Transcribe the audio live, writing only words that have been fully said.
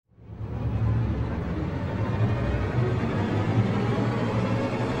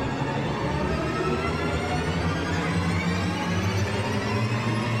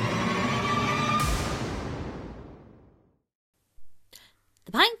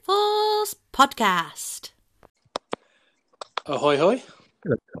podcast. Ahoy, hoy.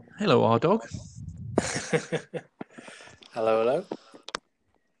 Hello, our dog. Hello, hello.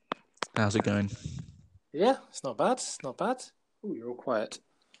 How's it going? Yeah, it's not bad. It's not bad. Ooh, you're all quiet.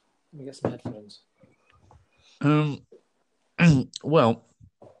 Let me get some headphones. Well,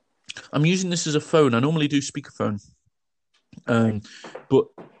 I'm using this as a phone. I normally do speakerphone. But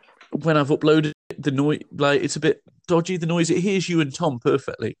when I've uploaded it, the noise, like, it's a bit dodgy, the noise. It hears you and Tom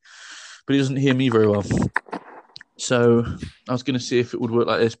perfectly, but it doesn't hear me very well. So I was going to see if it would work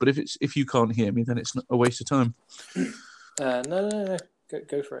like this, but if you can't hear me, then it's not a waste of time. No.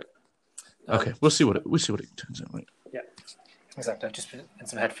 Go for it. Okay, we'll see what it turns out like. Yeah, exactly. I've just put in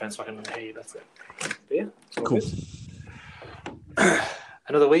some headphones so I can hear you better. But yeah, Cool.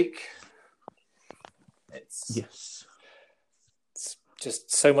 Another week. It's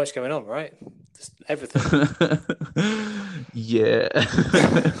just so much going on, right? Just everything. Yeah.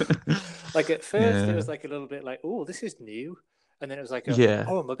 Like at first, it was like a little bit like, "Oh, this is new," and then it was like,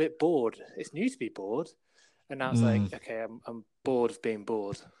 "Oh, I'm a bit bored. It's new to be bored," and now it's like, "Okay, I'm bored of being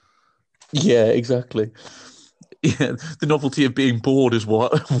bored." Yeah, exactly. Yeah, the novelty of being bored is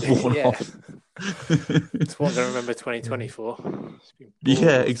what worn off. It's what I'm going to remember 2020 for.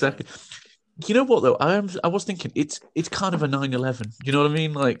 Yeah, exactly. You know what though? I was thinking it's kind of a 9/11. You know what I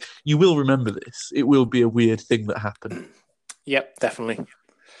mean? Like, you will remember this. It will be a weird thing that happened. Yep, definitely.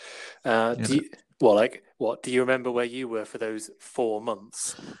 What do you remember where you were for those 4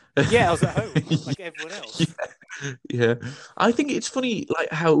 months? Yeah, I was at home, like everyone else. Yeah. I think it's funny,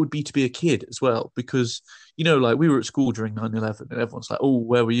 like, how it would be to be a kid as well, because, you know, like, we were at school during 9/11 and everyone's like, "Oh,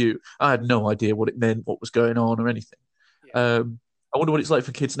 where were you?" I had no idea what it meant, what was going on or anything. Yeah. I wonder what it's like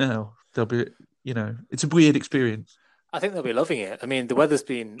for kids now. They'll be, it's a weird experience. I think they'll be loving it. I mean, the weather's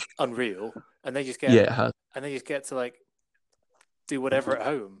been unreal, and they just get Yeah, it has. to like do whatever at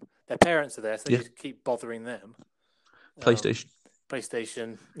home. Their parents are there, so they just keep bothering them.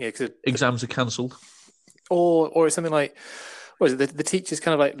 PlayStation, yeah. Cause exams are cancelled. Or it's something like, what is it? The teachers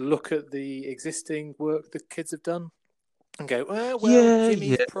kind of like look at the existing work the kids have done and go,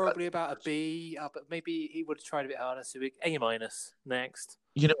 Jimmy's probably about a B, but maybe he would have tried a bit harder, so A minus next.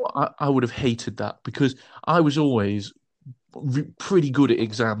 You know what? I would have hated that, because I was always pretty good at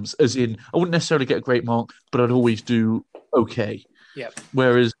exams, as in I wouldn't necessarily get a great mark, but I'd always do okay. Yeah.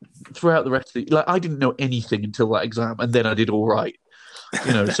 Whereas throughout the rest of I didn't know anything until that exam, and then I did all right.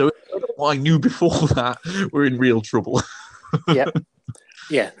 So what I knew before that, we're in real trouble.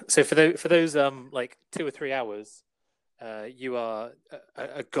 Yeah. So for those like 2 or 3 hours, you are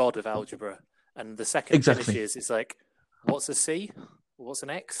a god of algebra, and the second it finishes, it's like, what's a C? What's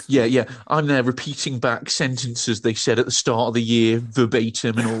an X? Yeah. I'm there repeating back sentences they said at the start of the year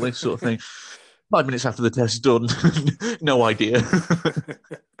verbatim and all this sort of thing. 5 minutes after the test's done, no idea.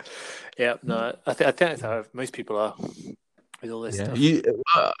 Yeah, no, I think that's how most people are with all this stuff.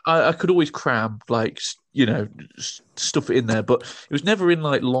 I could always cram, like, stuff it in there, but it was never in,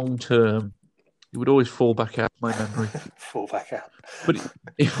 like, long term. It would always fall back out of my memory. Fall back out. But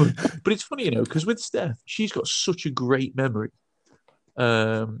it's funny, because with Steph, she's got such a great memory,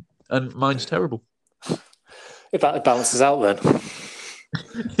 and mine's terrible. It balances out then.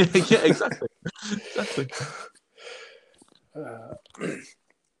 Yeah, exactly.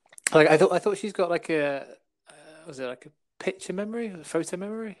 Like I thought she's got like a like a picture memory, a photo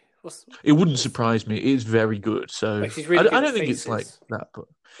memory? It wouldn't surprise me. It's very good. So like, she's really I don't think it's like that, but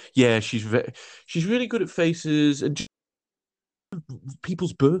yeah, she's really good at faces and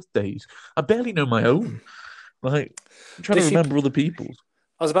people's birthdays. I barely know my own. Like, I'm trying to remember other people's.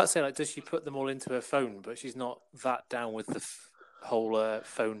 I was about to say, like, does she put them all into her phone? But she's not that down with the whole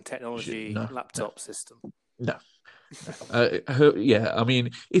phone technology laptop system. No. I mean,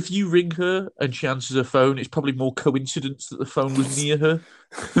 if you ring her and she answers her phone, it's probably more coincidence that the phone was near her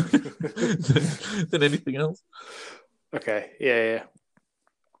than anything else. Okay, yeah.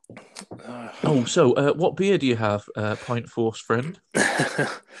 So what beer do you have, Pintforce friend?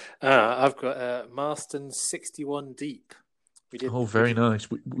 I've got Marston 61 Deep. Very nice.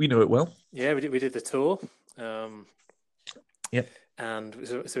 We know it well. Yeah, we did the tour. Yep. And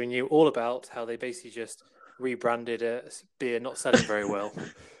so we knew all about how they basically just rebranded a beer not selling very well.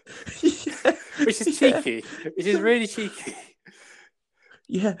 Which is cheeky. Which is really cheeky.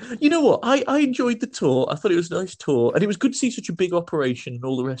 Yeah. You know what? I enjoyed the tour. I thought it was a nice tour. And it was good to see such a big operation and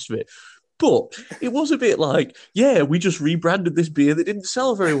all the rest of it. But it was a bit like, we just rebranded this beer that didn't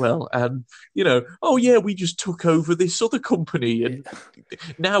sell very well. And, we just took over this other company. And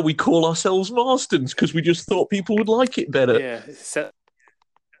now we call ourselves Marstons because we just thought people would like it better. Yeah.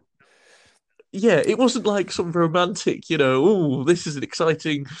 Yeah, it wasn't like some romantic, oh, this is an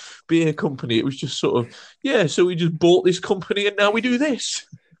exciting beer company. It was just sort of, yeah, so we just bought this company and now we do this.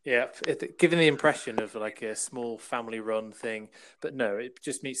 Yeah, giving the impression of like a small family-run thing, but no, it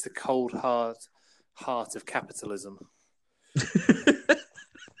just meets the cold heart of capitalism.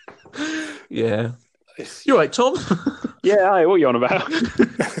 Yeah. You're right, Tom. Yeah, hi, what are you on about?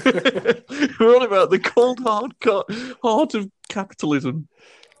 We're on about the cold heart of capitalism.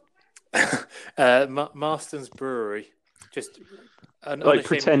 Marston's Brewery, just Like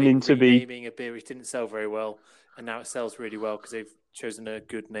pretending to be renaming a beer which didn't sell very well, and now it sells really well because they've chosen a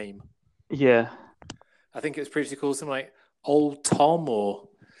good name. Yeah. I think it was previously called something like Old Tom or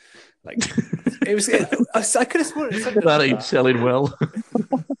like it was. I could have sworn it something that ain't selling well.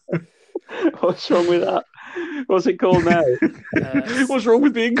 What's wrong with that? What's it called now? What's wrong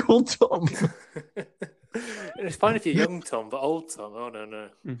with being called Tom? It's fine if you're young Tom, but old Tom, oh no.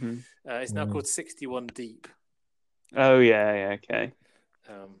 Mm-hmm. It's now called 61 Deep. Oh yeah, okay.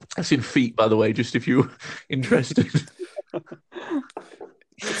 That's in feet, by the way, just if you're interested.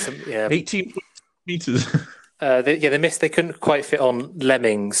 18 meters. They missed. They couldn't quite fit on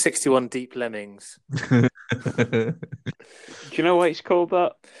Lemmings, 61 Deep Lemmings. Do you know why it's called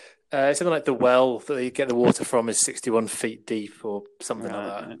that? It's something like the well that they get the water from is 61 feet deep or something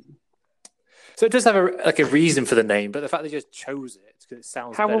like that. So it does have a reason for the name, but the fact they just chose it because it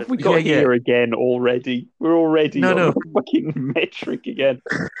sounds. How have we got here again already? We're already on the fucking metric again.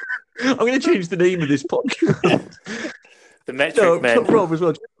 I'm going to change the name of this podcast. The Metric Men. Rob as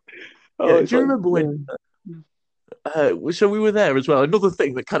well. Do you remember when? So we were there as well. Another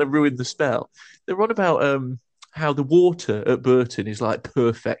thing that kind of ruined the spell. They were on about how the water at Burton is like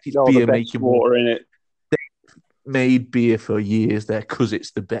perfect. It's beer making water in it. Made beer for years there because it's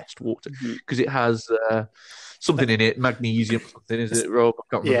the best water because it has something in it, magnesium, something, is it, Rob? I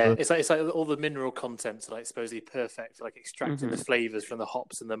can't remember. Yeah, it's like all the mineral contents are like supposedly perfect for like extracting the flavors from the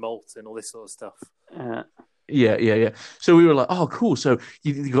hops and the malt and all this sort of stuff. Yeah. So we were like, oh, cool. So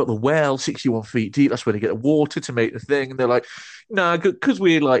you got the well, 61 feet deep. That's where they get the water to make the thing. And they're like, nah, because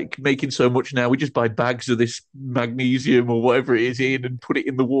we're like making so much now, we just buy bags of this magnesium or whatever it is in and put it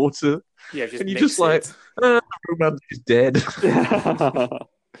in the water. Yeah, and you're just like, romance is dead. I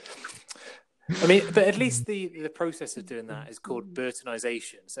mean, but at least the process of doing that is called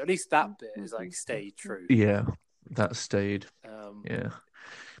Burtonization. So at least that bit is like stayed true. Yeah, that stayed. Yeah.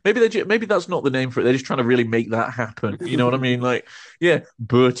 Maybe that's not the name for it. They're just trying to really make that happen. You know what I mean? Like, yeah,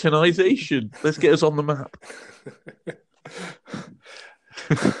 Burtonization. Let's get us on the map.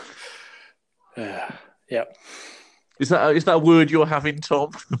 Yep. Is that a word you're having,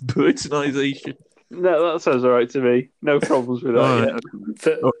 Tom? Burtonization. No, that sounds all right to me. No problems with that.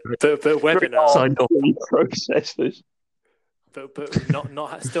 But webinar process this. But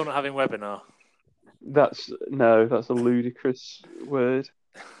not still not having webinar. That's a ludicrous word.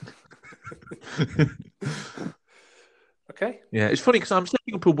 Okay. Yeah, it's funny because I'm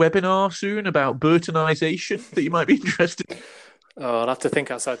setting up a webinar soon about Burtonization that you might be interested in. Oh, I'll have to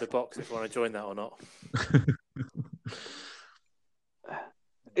think outside the box if I want to join that or not.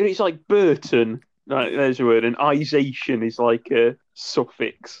 It's like Burton. Right, there's a word, and ization is like a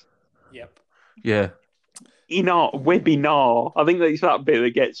suffix. Yep. Yeah. Webinar. I think that's that bit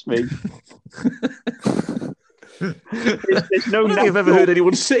that gets me. There's no. I don't think I've ever heard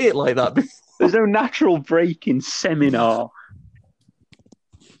anyone say it like that before. There's no natural break in seminar.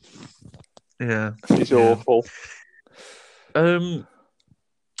 Yeah. It's awful.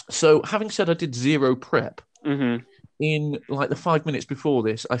 So, having said I did zero prep, in like the 5 minutes before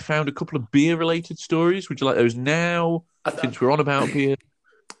this, I found a couple of beer-related stories. Would you like those now, since we're on about beer?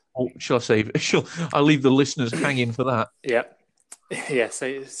 Or shall I save it? I'll leave the listeners hanging for that. Yeah. Yeah,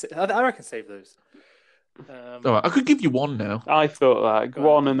 I reckon save those. All right, I could give you one now. I thought that.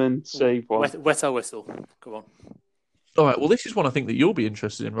 Go on and then save one. Wet our whistle. Go on. All right, well, this is one I think that you'll be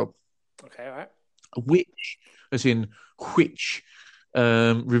interested in, Rob. Okay, all right. Which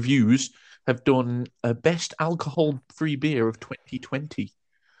reviews have done a best alcohol-free beer of 2020.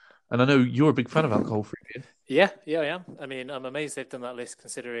 And I know you're a big fan of alcohol-free beer. Yeah, I am. I mean, I'm amazed they've done that list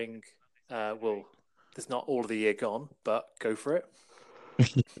considering, there's not all of the year gone, but go for it.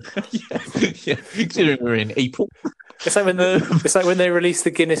 yeah, considering we're in April. It's like when they released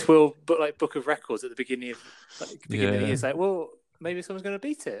the Guinness Book of Records at the beginning of the year. It's like, well, maybe someone's going to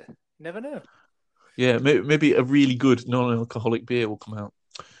beat it. You never know. Yeah, maybe a really good non-alcoholic beer will come out.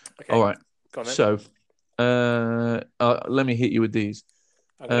 Okay. All right. Go on, then. So, let me hit you with these.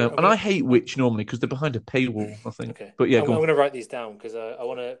 I hate which normally because they're behind a paywall, I think. Okay. But yeah, I'm going to write these down because I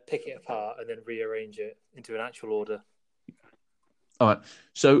want to pick it apart and then rearrange it into an actual order. All right.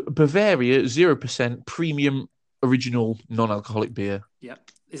 So Bavaria 0% premium original non-alcoholic beer.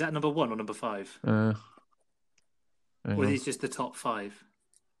 Yep. Is that number 1 or number 5? Hang Or are on. these just the top 5?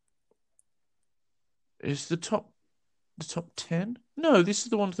 Is the top 10? No, this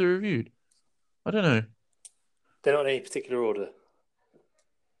is the ones they reviewed. I don't know. They're not in any particular order.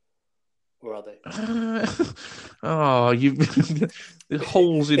 Or are they? You the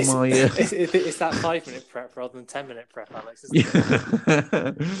holes in my. It's that 5-minute prep rather than 10-minute prep, Alex, isn't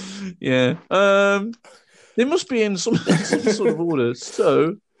it? Yeah. They must be in some sort of order.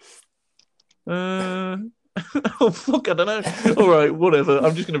 So, oh fuck, I don't know. All right, whatever.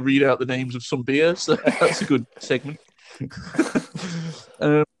 I'm just going to read out the names of some beer. So that's a good segment.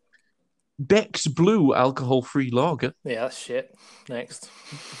 Beck's Blue alcohol-free lager. Yeah, that's shit. Next.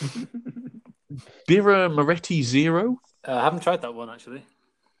 Birra Moretti Zero. I haven't tried that one, actually.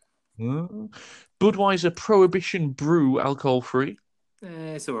 Budweiser Prohibition Brew alcohol-free.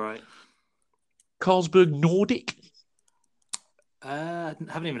 It's all right. Carlsberg Nordic. I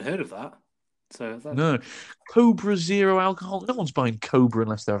haven't even heard of that. No. Cobra Zero alcohol. No one's buying Cobra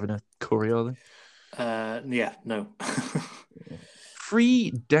unless they're having a curry, are they? Yeah, no.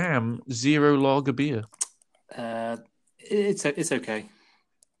 Free Dam Zero Lager beer. It's okay.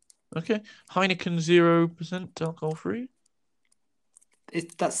 Okay. Heineken 0% alcohol free.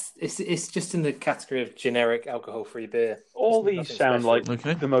 It's just in the category of generic alcohol-free beer. All these sound special.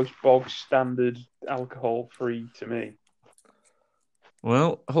 like the most bog standard alcohol-free to me.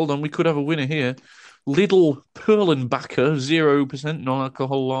 Well, hold on. We could have a winner here. Lidl Perlenbacher 0%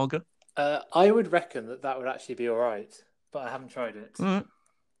 non-alcohol lager. I would reckon that would actually be all right, but I haven't tried it. All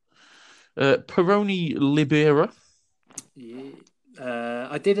right. Peroni Libera. Yeah.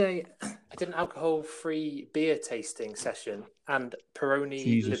 I did an alcohol-free beer tasting session, and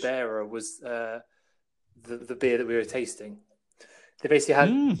Peroni Libera was the beer that we were tasting. They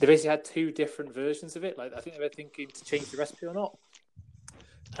basically had 2 different versions of it. Like, I think they were thinking to change the recipe or not.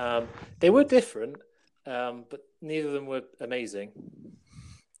 They were different, but neither of them were amazing.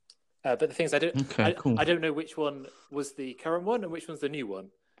 But the thing is, I don't know which one was the current one and which one's the new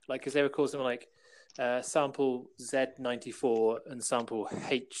one. Like, because they were called something like sample Z94 and sample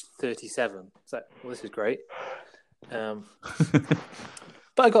H37. So, well, this is great. But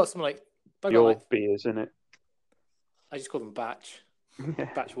I got some beers in it. I just call them batch.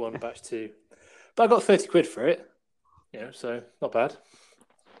 Batch 1, batch 2. But I got 30 quid for it. So not bad.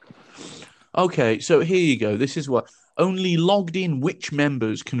 Okay, so here you go. This is what only logged in Which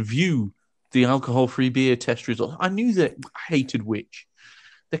members can view the alcohol-free beer test results. I knew that I hated Which.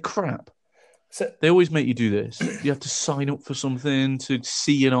 They're crap. So, they always make you do this. You have to sign up for something to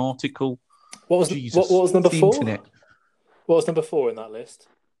see an article. What was number 4? Internet. What was number 4 in that list?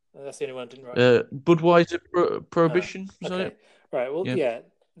 That's the only one I didn't write. Budweiser Prohibition. Okay. Right. Well, yeah.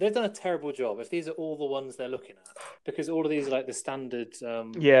 They've done a terrible job if these are all the ones they're looking at, because all of these are like the standard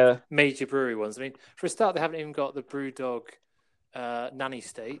major brewery ones. I mean, for a start, they haven't even got the Brewdog Nanny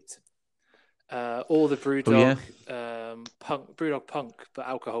State or the Brewdog Brewdog Punk, but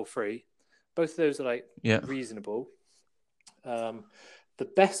alcohol-free. Both of those are reasonable. The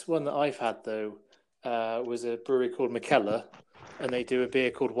best one that I've had, though, was a brewery called McKellar, and they do a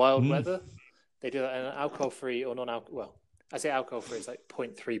beer called Wild Weather. They do that in an alcohol-free or non-alcohol. Well, I say alcohol-free, it's like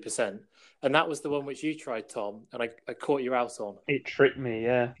 0.3%. And that was the one which you tried, Tom, and I caught you out on. It tricked me,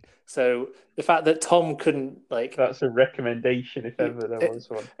 yeah. So the fact that Tom couldn't, That's a recommendation if ever there was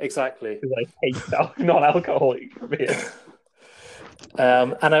one. Exactly. Because I hate non-alcoholic beer.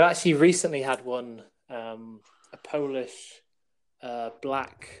 And I've actually recently had one, a Polish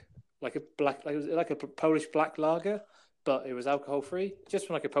black, like a Polish black lager, but it was alcohol-free, just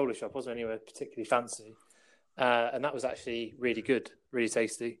from like a Polish shop. It wasn't anywhere particularly fancy. And that was actually really good, really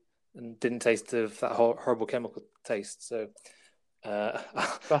tasty, and didn't taste of that horrible chemical taste. So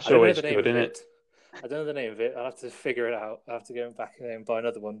that's always good, isn't it? I don't know the name of it. I'll have to figure it out. I'll have to go back and buy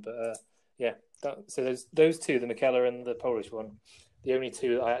another one. But so those 2, the McKellar and the Polish one, the only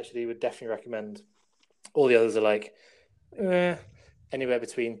 2 that I actually would definitely recommend. All the others are anywhere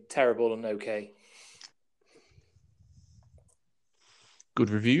between terrible and okay. Good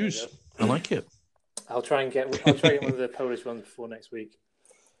reviews. I like it. I'll try and get one of the Polish ones before next week,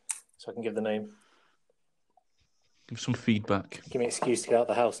 so I can give the name. Give some feedback. Give me an excuse to get out of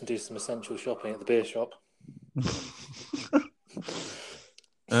the house and do some essential shopping at the beer shop.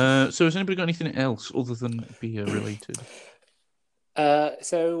 So has anybody got anything else other than beer related?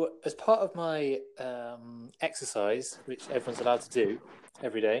 So as part of my exercise, which everyone's allowed to do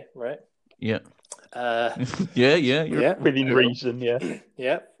every day, right? Yeah. Yeah. Yeah, within reason. Yeah.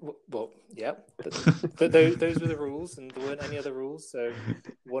 yeah. Well, yeah. But those were the rules, and there weren't any other rules. So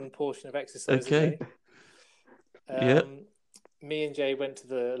one portion of exercise a Okay. day. Yeah. Me and Jay went to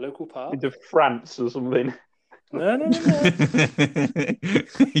the local park. Into France or something. No.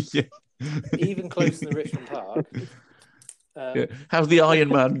 Yeah. Even closer than Richmond Park. Yeah. How's the Iron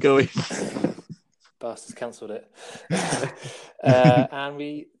Man going? Bastards cancelled it. And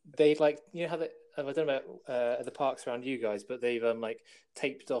they how they. I don't know about the parks around you guys, but they've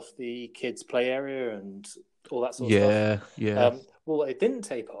taped off the kids' play area and all that sort of stuff. Yeah. Well, what they didn't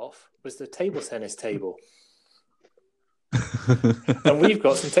tape off was the table tennis table, and we've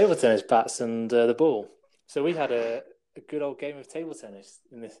got some table tennis bats and the ball. So we had a good old game of table tennis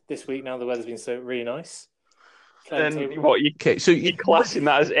in this week. Now the weather's been so really nice. And what you're classing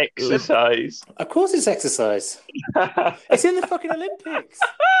that as exercise? Of course, it's exercise. It's in the fucking Olympics.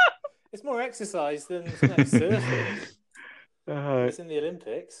 It's more exercise than surfing. It's in the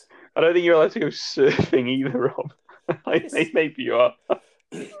Olympics. I don't think you're allowed to go surfing either, Rob. Maybe you are.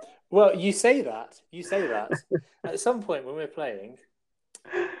 Well, you say that. At some point when we're playing,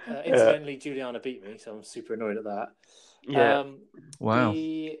 incidentally, Juliana beat me, so I'm super annoyed at that. Yeah. Wow.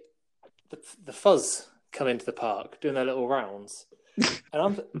 The fuzz come into the park doing their little rounds, and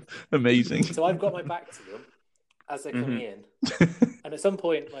I'm amazing. So I've got my back to them as they're coming in, and at some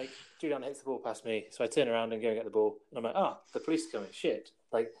point, Juliana hits the ball past me, so I turn around and go and get the ball, and I'm like, the police are coming. Shit!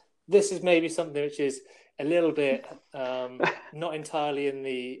 This is maybe something which is a little bit not entirely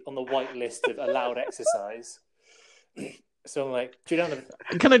on the white list of allowed exercise. So I'm like, Juliana,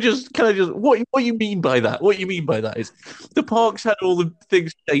 can I just what you mean by that? What you mean by that is the parks had all the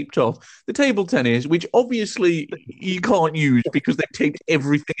things taped off. The table tennis, which obviously you can't use because they've taped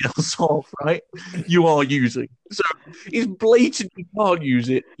everything else off, right? You are using. So it's blatant you can't use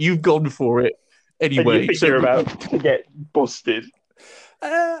it. You've gone for it anyway. And you think you're about to get busted.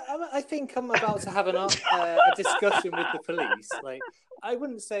 I think I'm about to have a discussion with the police. I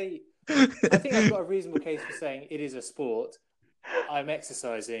wouldn't say. I think I've got a reasonable case for saying it is a sport. I'm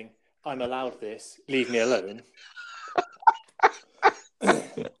exercising. I'm allowed this. Leave me alone.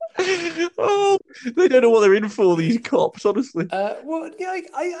 Oh, they don't know what they're in for, these cops, honestly. I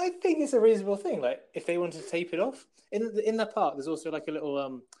think it's a reasonable thing. If they wanted to tape it off in the park, there's also a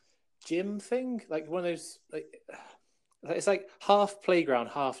little gym thing, one of those it's half playground,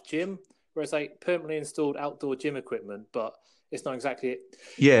 half gym, where it's permanently installed outdoor gym equipment, but it's not exactly it.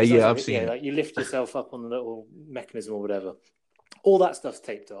 Yeah, I've seen it. You lift yourself up on the little mechanism or whatever. All that stuff's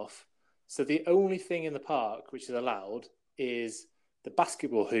taped off. So the only thing in the park which is allowed is the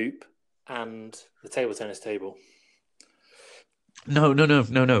basketball hoop and the table tennis table. No.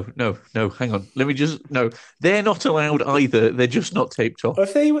 Hang on. Let me no. They're not allowed either. They're just not taped off.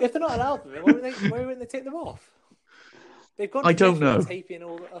 If they're not allowed them, why wouldn't they take them off? They've got. I don't know. Taping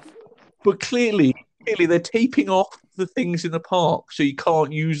all that. But clearly they're taping off the things in the park, so you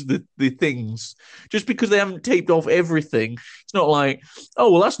can't use the things. Just because they haven't taped off everything, it's not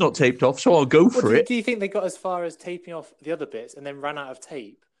that's not taped off, so I'll go for it. Do you think they got as far as taping off the other bits and then ran out of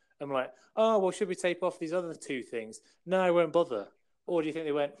tape? I'm like, should we tape off these other two things? No, I won't bother. Or do you think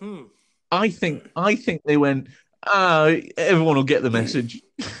they went, I think they went, everyone will get the message.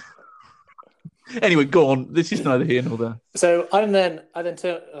 Anyway, go on. This is neither here nor there. So I then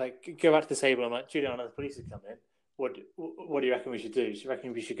turn, go back to the table. I'm like, Juliana, the police have come in. What do you reckon we should do? Do you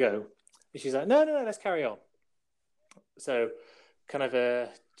reckon we should go? And she's like, no, let's carry on. So kind of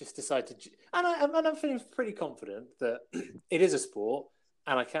just decide to, and I'm feeling pretty confident that it is a sport,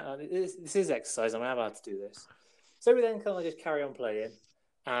 and this is exercise. I'm allowed to do this. So we then kind of just carry on playing,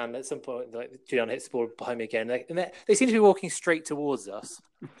 and at some point, Juliana hits the ball behind me again, and they seem to be walking straight towards us.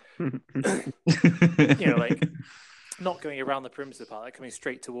 Not going around the perimeter of the park, coming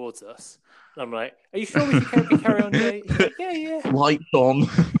straight towards us. And I'm like, "Are you sure we should carry on, Jay?" He's like, "Yeah." Lights on.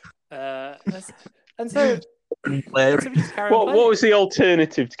 And so we just carry on. What was the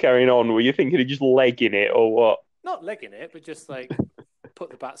alternative to carrying on? Were you thinking of just legging it or what? Not legging it, but just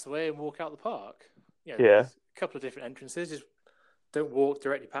put the bats away and walk out the park. Yeah. A couple of different entrances. Just don't walk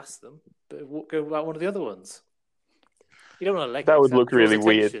directly past them, but go out one of the other ones. You don't want to leg that would look really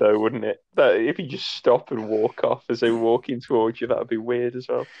weird, though, wouldn't it? That if you just stop and walk off as they're walking towards you, that would be weird as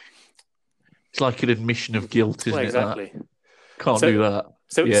well. It's like an admission of guilt, isn't exactly. it? Can't do that.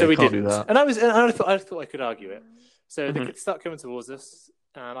 So we didn't. Do that. And I thought I could argue it. So they could start coming towards us,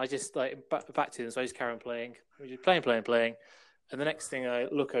 and I just back to them. So I just carry on playing. We just playing, and the next thing I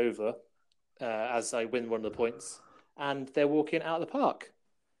look over as I win one of the points, and they're walking out of the park.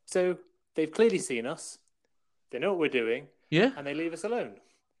 So they've clearly seen us. They know what we're doing, yeah, and they leave us alone.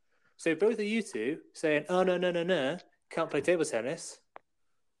 So both of you two saying, "Oh no, can't play table tennis."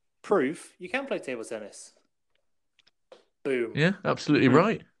 Proof you can play table tennis. Boom. Yeah, absolutely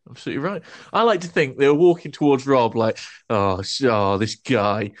right. Absolutely right. I like to think they were walking towards Rob like, this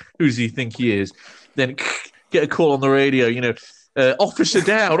guy. Who does he think he is? Then get a call on the radio, officer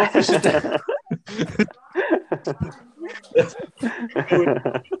down, officer down.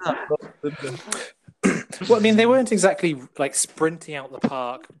 Well, I mean, they weren't exactly like sprinting out the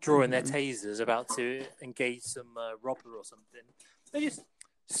park, drawing their tasers, about to engage some robber or something. They're just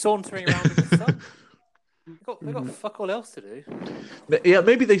sauntering around in the sun. They got fuck all else to do. Yeah,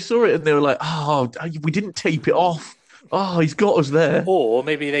 maybe they saw it and they were like, we didn't tape it off. Oh, he's got us there. Or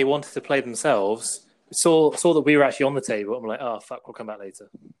maybe they wanted to play themselves, saw that we were actually on the table, and were like, oh, fuck, we'll come back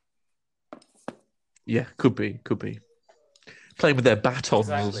later. Yeah, could be. Playing with their batons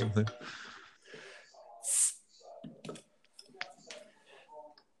or Exactly. something.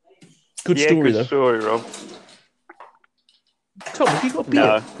 Good story, though. Story, Rob. Tom, have you got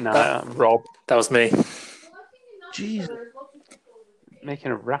beer? No, Rob. That was me. Jeez.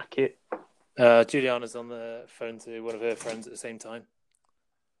 Making a racket. Juliana's on the phone to one of her friends at the same time.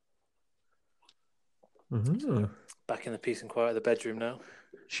 Uh-huh. Back in the peace and quiet of the bedroom now.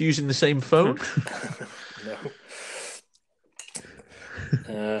 She using the same phone?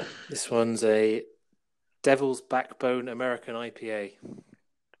 No. This one's a Devil's Backbone American IPA.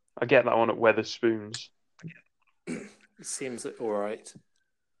 I get that one at Weatherspoons. It seems all right. It's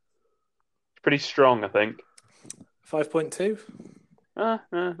pretty strong, I think. 5.2? No,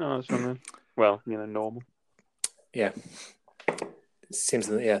 that's fine. Well, normal. Yeah. It seems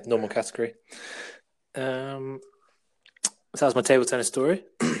in the normal category. So that was my table tennis story.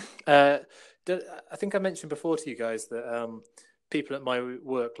 I think I mentioned before to you guys that people at my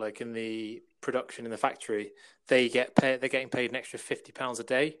work, like in the production in the factory, they're getting paid an extra £50 a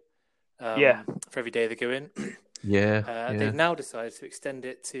day for every day they go in. Yeah. They've now decided to extend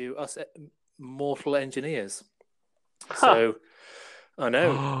it to us mortal engineers. So I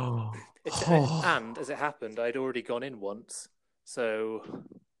know. And as it happened, I'd already gone in once, so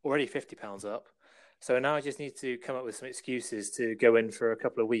already £50 up. So now I just need to come up with some excuses to go in for a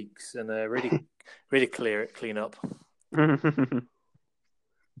couple of weeks and really clean up.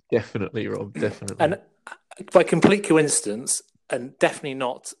 Definitely, Rob. Definitely. And by complete coincidence, and definitely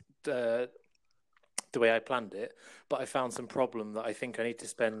not the way I planned it, but I found some problem that I think I need to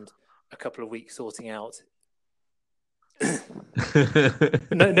spend a couple of weeks sorting out.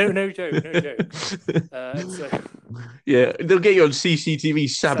 No joke. Yeah, they'll get you on CCTV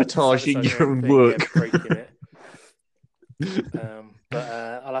sabotaging your own work. Breaking it. But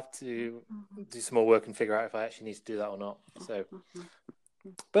I'll have to do some more work and figure out if I actually need to do that or not. So,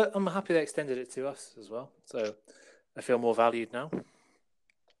 but I'm happy they extended it to us as well. So I feel more valued now.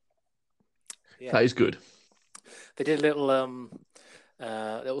 Yeah. That is good. They did a little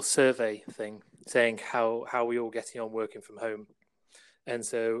survey thing saying how we all getting on working from home, and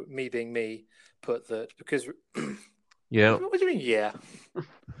so me being me put that because yeah. What do you mean? Yeah.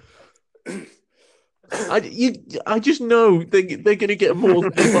 I just know they're going to get more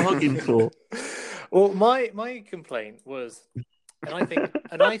than they're bargaining for. Well, my complaint was, and I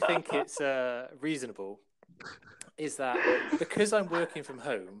think it's reasonable, is that because I'm working from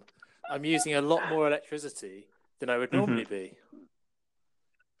home, I'm using a lot more electricity than I would normally be.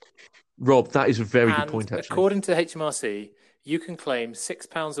 Rob, that is a very good point, actually. According to HMRC, you can claim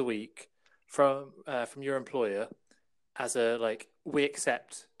 £6 a week from your employer as we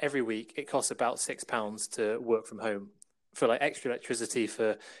accept every week it costs about £6 to work from home for extra electricity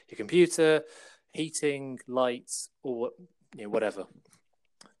for your computer, heating, lights, or whatever.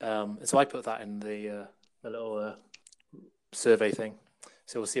 And so I put that in the little survey thing.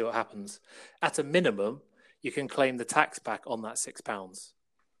 So we'll see what happens. At a minimum, you can claim the tax back on that £6.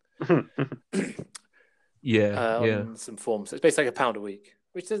 On some forms. So it's basically like £1 a week,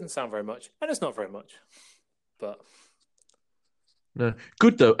 which doesn't sound very much, and it's not very much, but no,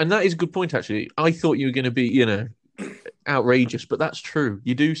 good though, and that is a good point. Actually, I thought you were going to be, outrageous, but that's true.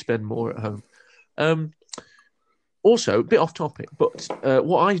 You do spend more at home. Also, a bit off topic, but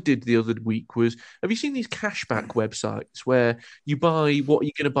what I did the other week was, have you seen these cashback websites where you buy what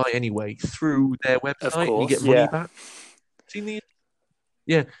you're going to buy anyway through their website and you get money back? Seen these?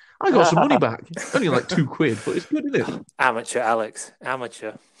 Yeah, I got some money back. Only like £2, but it's good, isn't it? Amateur, Alex.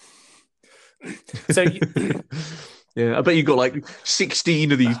 Amateur. So, yeah, I bet you got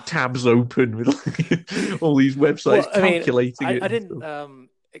 16 of these tabs open with all these websites calculating it. I didn't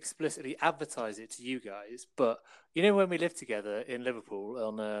explicitly advertise it to you guys, but when we lived together in Liverpool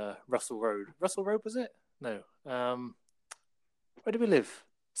on Russell Road. Russell Road, was it? No. Where did we live?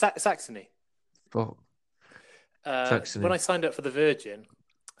 Saxony. Fuck. When Saxony. I signed up for the Virgin,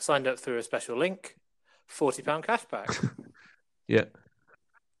 signed up through a special link, £40 cashback. Yeah.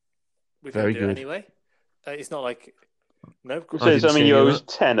 We're Very going to do it good. anyway. It's not like no. So does that mean you owe us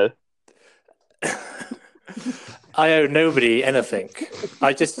tenner? I owe nobody anything.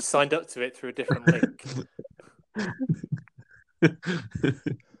 I just signed up to it through a different link.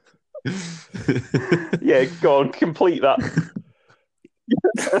 Yeah, go on, complete that.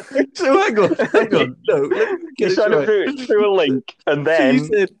 So hang on. No, you signed up through a link, and then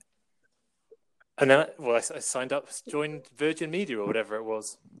I signed up, joined Virgin Media or whatever it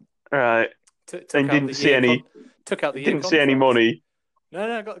was. Right. And didn't see any. Took out the didn't see any money.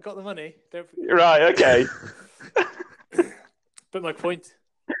 No, I got the money. Right. Okay. But my point.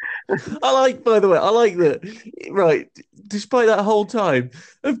 By the way, I like that. Right, despite that whole time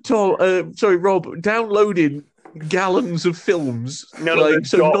of Rob downloading gallons of films, so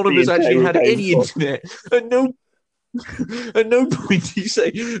none of us actually had any internet, at no point do you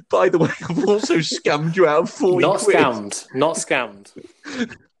say, by the way, I've also scammed you out of 40 quid. Not scammed.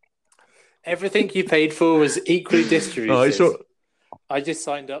 Everything you paid for was equally distributed. I just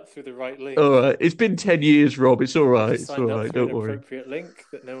signed up through the right link. All right, it's been 10 years, Rob. It's all right. It's all right. Don't worry. Appropriate link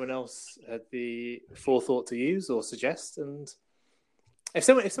that no one else had the forethought to use or suggest. And if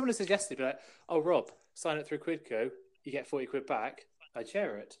someone had suggested, like, "Oh, Rob, sign up through Quidco, you get 40 quid back," I'd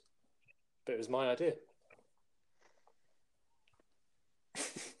share it. But it was my idea.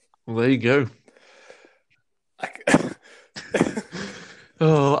 Well, there you go.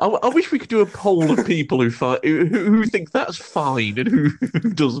 Oh, I wish we could do a poll of people who think that's fine and who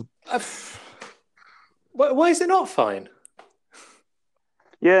doesn't. Why is it not fine?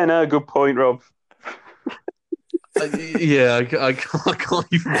 Yeah, no, good point, Rob. Yeah, I can't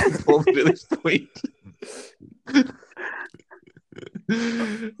even be bothered at this point.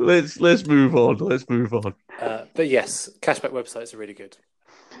 Let's move on. But yes, cashback websites are really good.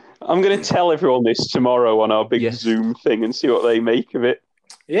 I'm going to tell everyone this tomorrow on our big Zoom thing and see what they make of it.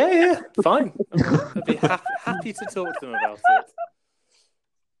 Yeah, fine. I'd be happy to talk to them about it.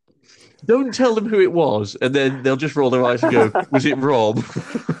 Don't tell them who it was, and then they'll just roll their eyes and go, "Was it Rob?"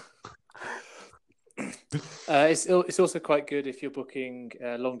 It's also quite good if you're booking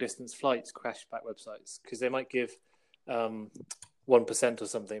long distance flights, cashback websites, because they might give 1% or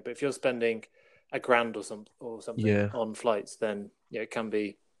something. But if you're spending $1,000 or something on flights, then it can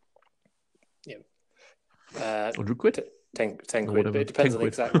be 100 quid. 10 quid, but it depends on the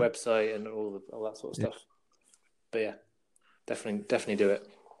exact website and all that sort of stuff. But yeah, definitely do it.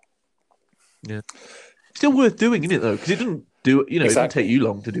 Yeah, still worth doing, isn't it? Though, because it doesn't do it doesn't take you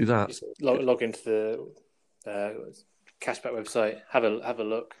long to do that. Just log into the cashback website, have a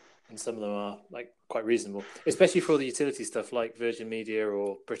look, and some of them are like quite reasonable, especially for all the utility stuff like Virgin Media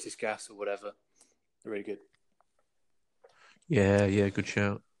or British Gas or whatever. They're really good. Yeah, good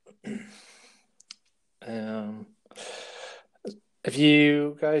shout. Have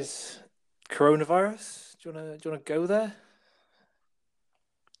you guys coronavirus? Do you wanna go there?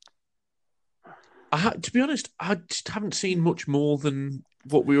 To be honest, I just haven't seen much more than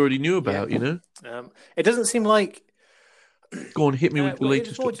what we already knew about. It doesn't seem like. Go on, hit me with the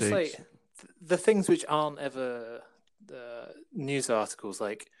latest updates. Just like the things which aren't ever news articles,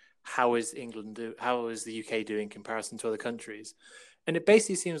 like how is the UK doing in comparison to other countries, and it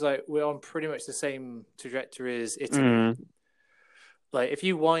basically seems like we're on pretty much the same trajectory as Italy. Like if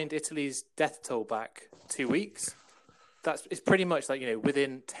you wind Italy's death toll back 2 weeks, it's pretty much like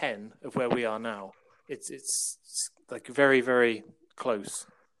within 10 of where we are now. It's like very, very close.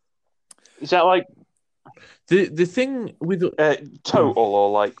 Is that like the thing with total or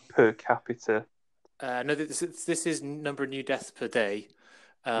like per capita? No, this is number of new deaths per day.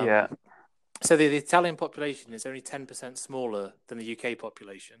 Yeah. So the Italian population is only 10% smaller than the UK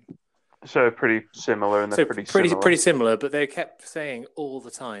population. So pretty similar, and they're pretty similar. But they kept saying all the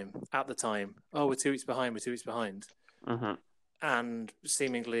time at the time, "Oh, we're 2 weeks behind. We're 2 weeks behind." Mm-hmm. And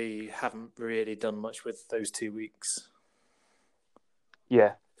seemingly haven't really done much with those 2 weeks.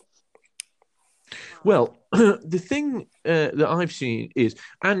 Yeah. Well, the thing that I've seen is,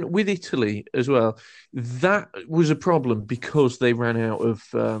 and with Italy as well, that was a problem because they ran out of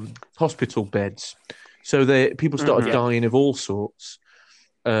hospital beds. So people started dying of all sorts,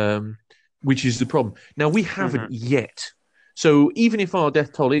 which is the problem. Now, we haven't yet. So even if our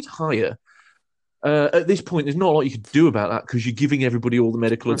death toll is higher, at this point, there's not a lot you can do about that because you're giving everybody all the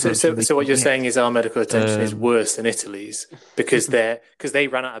medical attention. So what you're saying is our medical attention is worse than Italy's because they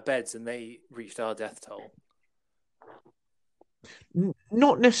ran out of beds and they reached our death toll.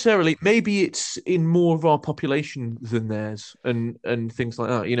 Not necessarily. Maybe it's in more of our population than theirs, and things like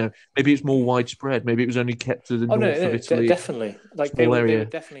that. Maybe it's more widespread. Maybe it was only kept to the Oh no, north of no, Italy, definitely. Like small they were area.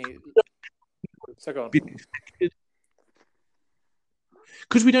 definitely. So go on.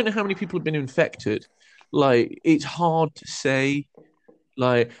 Because we don't know how many people have been infected. Like, it's hard to say.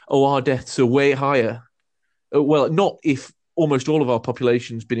 Like, oh, our deaths are way higher. Well, not if almost all of our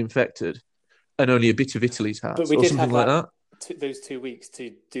population's been infected, and only a bit of Italy's But has, we or did something have like that that. those 2 weeks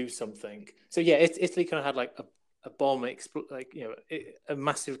to do something. So yeah, Italy kind of had like a bomb, a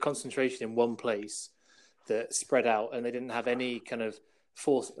massive concentration in one place that spread out, and they didn't have any kind of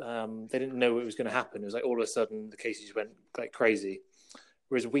force. They didn't know it was going to happen. It was like all of a sudden the cases went like crazy.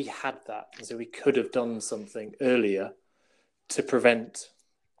 Whereas we had that, and so we could have done something earlier to prevent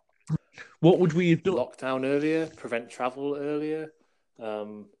What would we have done? lockdown earlier, prevent travel earlier.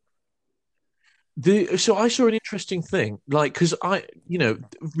 So I saw an interesting thing, like, because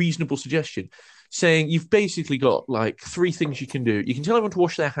reasonable suggestion, saying you've basically got like three things you can do. You can tell everyone to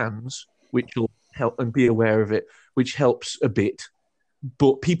wash their hands, which will help, and be aware of it, which helps a bit.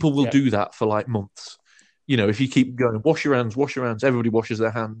 But people will Yeah. do that for like months. If you keep going, wash your hands, everybody washes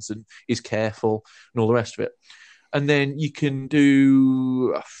their hands and is careful and all the rest of it. And then you can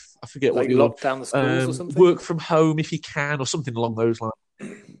do, I forget what Like the lock down the schools or something. work from home if you can, or something along those lines.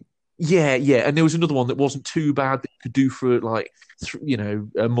 Yeah, yeah. And there was another one that wasn't too bad that you could do for like,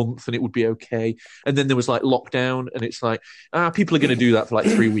 a month and it would be okay. And then there was like lockdown, and it's like, people are going to do that for like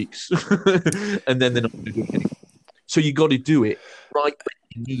 3 weeks, and then they're not going to do it anymore. So you got to do it right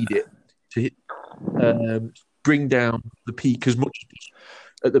when you need it to hit, bring down the peak as much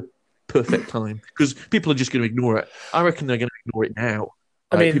at the perfect time, because people are just going to ignore it. I reckon they're going to ignore it now.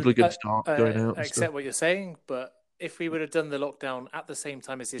 I Like, mean, people are going to start going out I and stuff. accept what you're saying, but if we would have done the lockdown at the same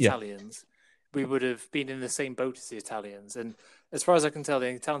time as the Yeah. Italians, we would have been in the same boat as the Italians. And as far as I can tell, the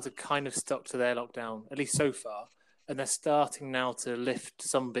Italians have kind of stuck to their lockdown, at least so far, and they're starting now to lift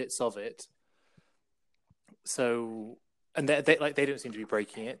some bits of it. So, and they don't seem to be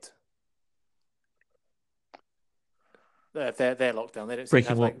breaking it. Their lockdown, they don't seem to Breaking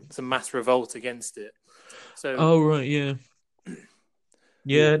have what? like some mass revolt against it. So, Oh, right, yeah.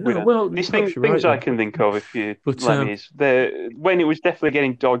 Yeah, no, well, These perhaps you're things right I then. can think of, if you But let me, is when it was definitely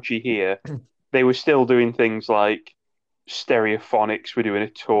getting dodgy here, they were still doing things like Stereophonics were doing a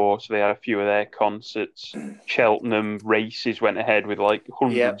tour, so they had a few of their concerts. Cheltenham races went ahead with like yeah,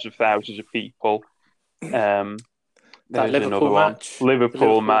 hundreds of thousands of people. that There's another one. The Liverpool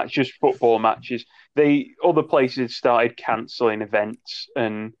Liverpool, match, just football matches. Other places started cancelling events,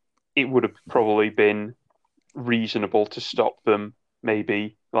 and it would have probably been reasonable to stop them,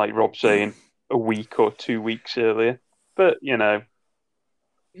 maybe, like Rob saying, a week or 2 weeks earlier. But yeah,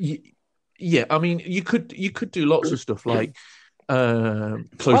 I mean, you could do lots of stuff like close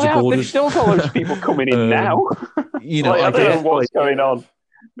well, the they've borders. still got loads of people coming in now. Like, I I don't know guess what's like, going on,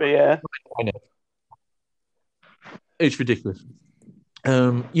 but yeah. I know, it's ridiculous.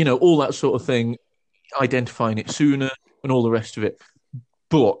 All that sort of thing, identifying it sooner and all the rest of it.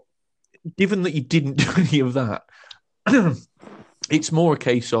 But given that you didn't do any of that, it's more a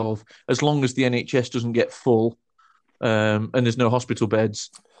case of, as long as the NHS doesn't get full, and there's no hospital beds,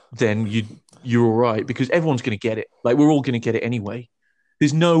 then you're all right, because everyone's going to get it. Like, we're all going to get it anyway.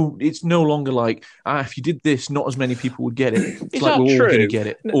 It's no longer like, if you did this, not as many people would get it. It's Is like that we're all going to true? get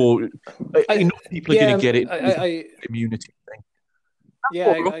it, or enough people are going to get it. It's an I immunity thing. yeah,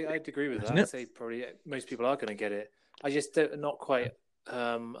 What we're I'd agree with that. isn't I'd it? say probably most people are going to get it. I just don't, not quite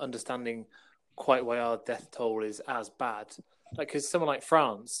understanding quite why our death toll is as bad. Like, because someone like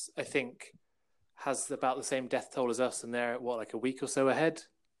France, I think, has about the same death toll as us, and they're what, like a week or so ahead.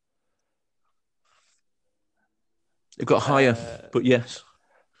 It got higher, but yes,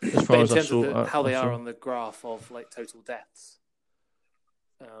 as But far in as I terms of saw, how I they are saw. on the graph of like total deaths,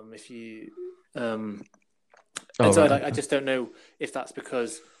 if you and Oh, so right, I okay. just don't know if that's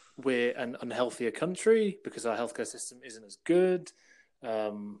because we're an unhealthier country, because our healthcare system isn't as good.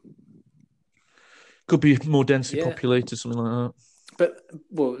 Could be more densely Yeah, populated, something like that. but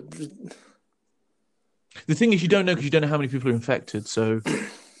well, The thing is, you don't know, because you don't know how many people are infected. So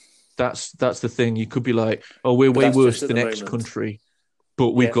that's the thing. You could be like, oh, we're but way that's just worse at than the X moment. country,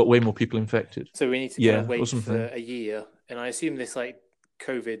 but we've Yeah, got way more people infected. so we need to kind Yeah, of or wait for something. a year, and I assume this like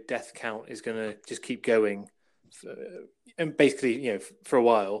COVID death count is going to just keep going, and basically, for a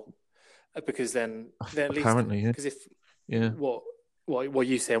while, because then at least, Apparently, yeah. because if Yeah. what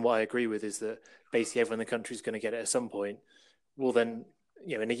you say and what I agree with is that basically everyone in the country is going to get it at some point. Well, then,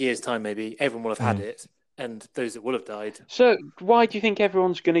 in a year's time, maybe everyone will have had it, and those that will have died. So why do you think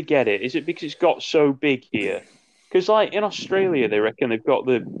everyone's going to get it? Is it because it's got so big here? Because like in Australia, they reckon they've got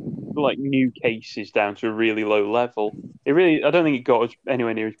the like new cases down to a really low level. I don't think it got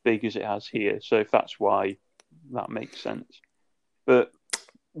anywhere near as big as it has here. So if that's why, that makes sense. But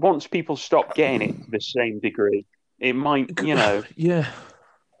once people stop getting it to the same degree, it might, Yeah.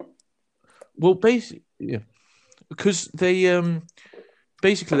 Well, basically, yeah. Because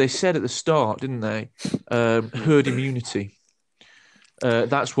basically they said at the start, didn't they? Herd immunity.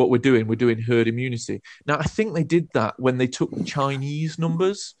 That's what we're doing. We're doing herd immunity. Now, I think they did that when they took the Chinese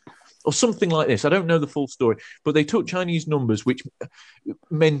numbers or something like this. I don't know the full story, but they took Chinese numbers, which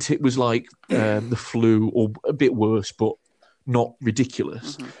meant it was like the flu or a bit worse, but not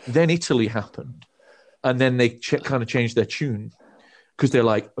ridiculous. Mm-hmm. Then Italy happened, and then they kind of changed their tune because they're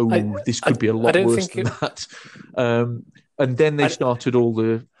like, this could be a lot worse than that. And then they started all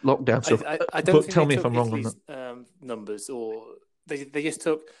the lockdown stuff. I don't but think tell they me took if I'm wrong Italy's, on that. Numbers, or they just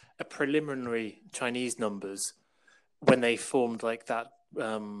took a preliminary Chinese numbers when they formed like that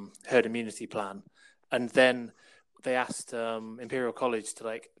herd immunity plan, and then they asked Imperial College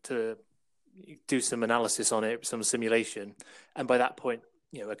to do some analysis on it, some simulation, and by that point,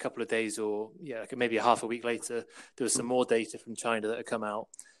 a couple of days or maybe a half a week later, there was some more data from China that had come out,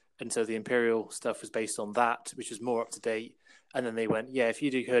 and so the Imperial stuff was based on that, which was more up to date. And then they went, if you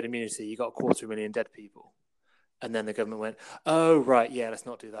do herd immunity, you got 250,000 dead people. And then the government went, oh, right, let's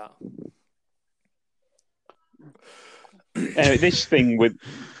not do that. Anyway, this thing with...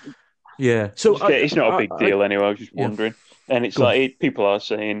 Yeah, so it's not a big deal anyway, I was just wondering. And it's people are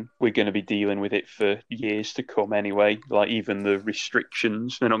saying we're going to be dealing with it for years to come anyway. Like even the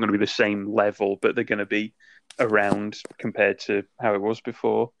restrictions, they're not going to be the same level, but they're going to be around compared to how it was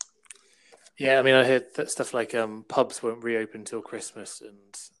before. Yeah, I mean, I heard that stuff like pubs won't reopen till Christmas,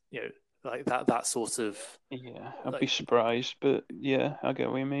 and like that sort of. Yeah, I'd be surprised, but yeah, I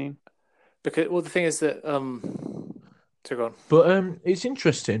get what you mean. Because the thing is that so go on. But it's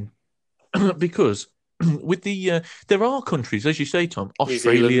interesting because with there are countries, as you say, Tom,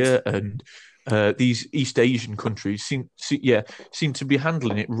 Australia and these East Asian countries seem to be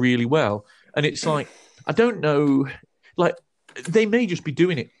handling it really well, and it's like I don't know, like. They may just be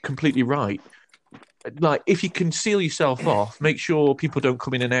doing it completely right. Like, if you can seal yourself off, make sure people don't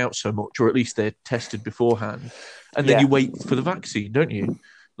come in and out so much, or at least they're tested beforehand, and then you wait for the vaccine, don't you?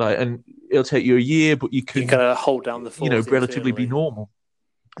 Like, and it'll take you a year, but you can kind of hold down the fort, relatively be normal.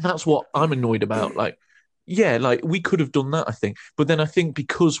 And that's what I'm annoyed about. Like, we could have done that, I think, but then I think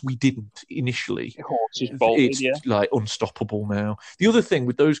because we didn't initially, it's like unstoppable now. The other thing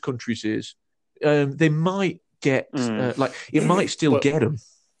with those countries is they might get it might still get them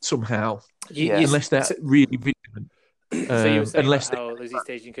somehow, unless they're really vigilant. So you were saying about how those East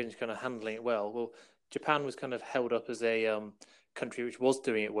Asian countries kind of handling it well. Well, Japan was kind of held up as a country which was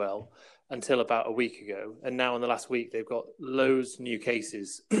doing it well until about a week ago, and now in the last week they've got loads of new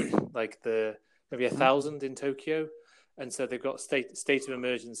cases, like maybe 1,000 in Tokyo, and so they've got state of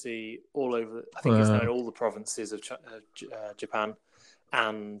emergency all over. I think it's now in all the provinces of Japan,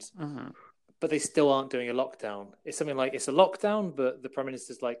 and. But they still aren't doing a lockdown. It's something like it's a lockdown, but the Prime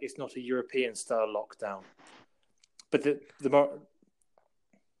Minister's like it's not a European style lockdown. But the more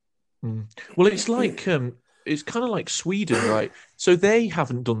well, it's like it's kind of like Sweden, right? So they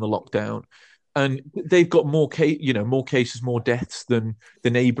haven't done the lockdown, and they've got more cases, more deaths than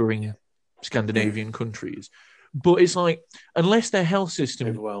the neighbouring Scandinavian countries. But it's like unless their care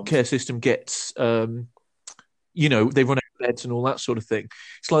system gets, they run out of beds and all that sort of thing.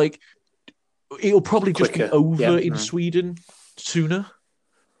 It's like. It'll probably just be over in Sweden sooner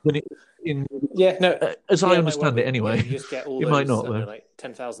than it in. As I understand it, anyway. You just get all it those, might not, like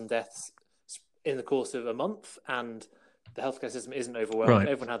 10,000 deaths in the course of a month, and the healthcare system isn't overwhelmed. Right.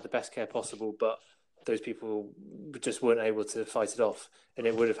 Everyone had the best care possible, but those people just weren't able to fight it off, and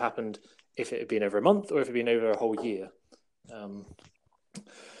it would have happened if it had been over a month or if it had been over a whole year. I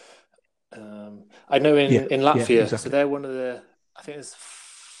know in Latvia, exactly. So they're one of the. I think there's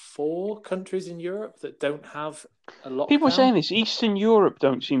 4 countries in Europe that don't have a lockdown. People are saying this. Eastern Europe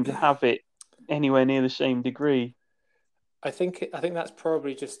don't seem to have it anywhere near the same degree. I think that's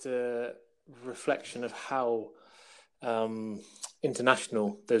probably just a reflection of how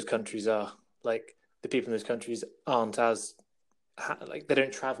international those countries are. Like the people in those countries aren't as they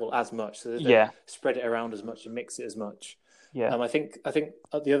don't travel as much, so they don't spread it around as much and mix it as much. Yeah, I think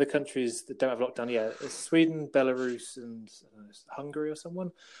the other countries that don't have lockdown, it's Sweden, Belarus, and Hungary or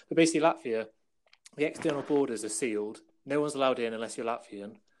someone. But basically, Latvia, the external borders are sealed. No one's allowed in unless you're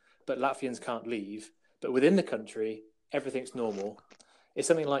Latvian, but Latvians can't leave. But within the country, everything's normal. It's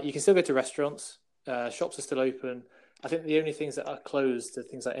something like you can still go to restaurants, shops are still open. I think the only things that are closed are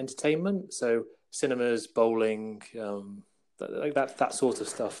things like entertainment. So cinemas, bowling, that sort of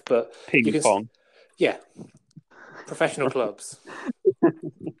stuff. But Ping pong. Yeah, professional clubs.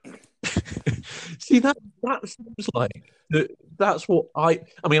 See, that seems like that's what I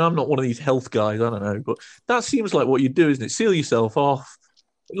mean, I'm not one of these health guys, I don't know, but that seems like what you do, isn't it? Seal yourself off,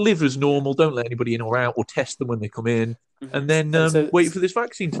 live as normal, don't let anybody in or out, or test them when they come in, and then wait for this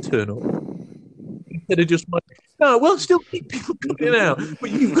vaccine to turn up. Instead of just like, no, we'll still keep people coming in and out,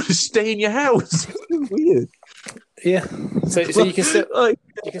 but you've got to stay in your house. It's so weird. Yeah. So you can still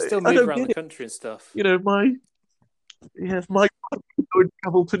move around the country and stuff. You know, my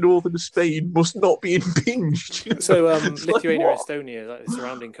travel to northern Spain must not be impinged. You know? So Lithuania and Estonia, like the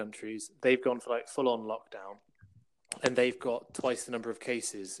surrounding countries, they've gone for like full-on lockdown, and they've got twice the number of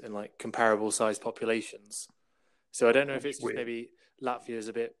cases in like comparable sized populations. So I don't know if it's just maybe Latvia is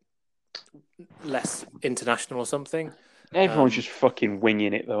a bit less international or something. Everyone's just fucking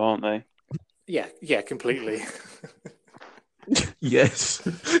winging it, though, aren't they? Yeah, completely. Yes.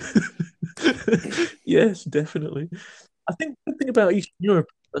 Yes, definitely. I think the thing about Eastern Europe,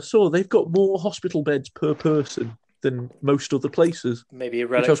 I saw they've got more hospital beds per person than most other places. Maybe a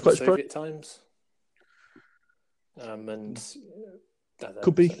relic from Soviet times. And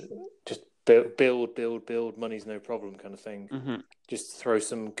could be just build. Money's no problem, kind of thing. Mm-hmm. Just throw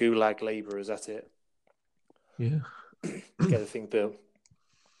some gulag labourers at it. Yeah, get the thing built.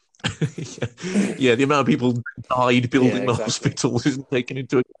 Yeah, the amount of people died building the hospital isn't taken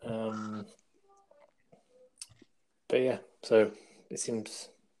into account. But yeah, so it seems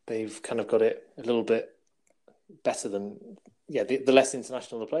they've kind of got it a little bit better than the less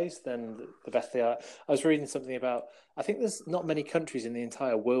international the place, then the better they are. I was reading something about, I think there's not many countries in the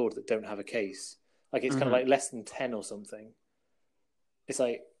entire world that don't have a case. Like it's kind of like less than 10 or something. It's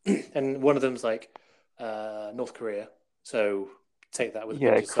like, and one of them's like North Korea. So take that with a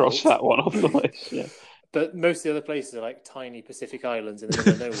pinch of cross salt. that one off the list. Yeah. But most of the other places are like tiny Pacific islands in the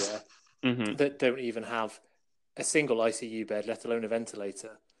middle of nowhere that don't even have a single ICU bed, let alone a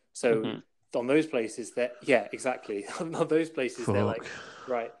ventilator. So on those places, exactly. On those places, they're like,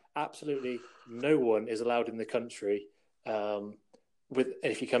 right, absolutely no one is allowed in the country. And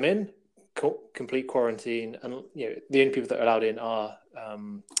if you come in, complete quarantine, and the only people that are allowed in are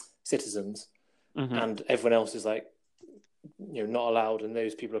citizens, and everyone else is like, not allowed, and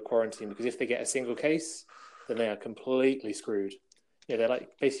those people are quarantined because if they get a single case, then they are completely screwed. They're like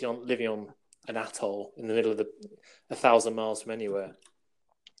basically living on an atoll in the middle of 1,000 miles from anywhere.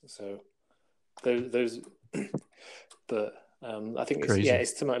 So those but I think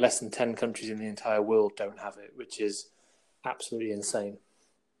it's something like less than 10 countries in the entire world don't have it, which is absolutely insane.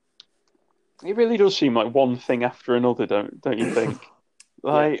 It really does seem like one thing after another, don't you think?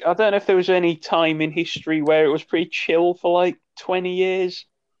 I don't know if there was any time in history where it was pretty chill for like 20 years,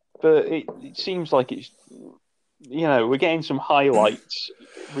 but it seems like it's, we're getting some highlights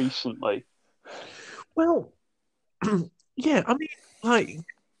recently. Well, yeah, I mean, like,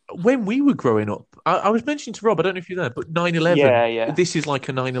 when we were growing up, I was mentioning to Rob, I don't know if you're there, but 9/11, this is like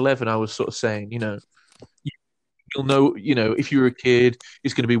a 9/11, I was sort of saying, you'll know, if you're a kid,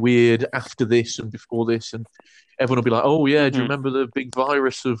 it's going to be weird after this and before this, and everyone will be like, oh, yeah, do you remember the big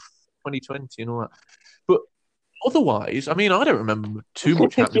virus of 2020 and all that? But otherwise, I mean, I don't remember too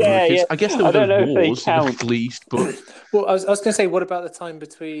much happening when we were kids. I guess there were those wars in the Middle East, but... Well, I was going to say, what about the time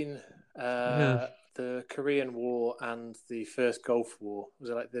between the Korean War and the first Gulf War? Was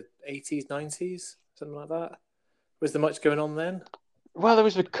it like the 80s, 90s, something like that? Was there much going on then? Well, there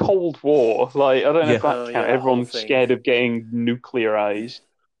was the Cold War. Like, I don't know if that counts. Everyone's scared of getting nuclearized.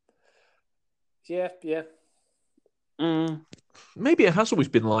 Yeah. Maybe it has always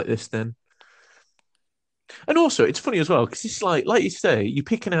been like this then. And also, it's funny as well, because it's like you say, you're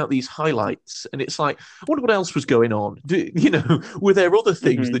picking out these highlights, and it's like, I wonder what else was going on. Were there other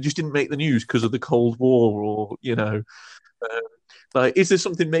things that just didn't make the news because of the Cold War, or, like, is there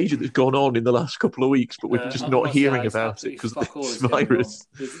something major that's gone on in the last couple of weeks, but we're just not hearing about it because of this virus?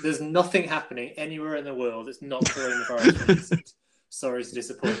 There's nothing happening anywhere in the world that's not coronavirus related. Sorry to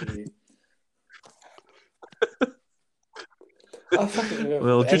disappoint you.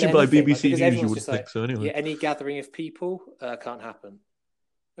 Well, judging by BBC News, you wouldn't think so anyway. Yeah, any gathering of people can't happen.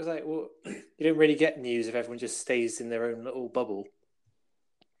 It's like, well, you don't really get news if everyone just stays in their own little bubble.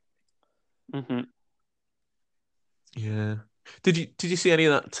 Yeah. Did you see any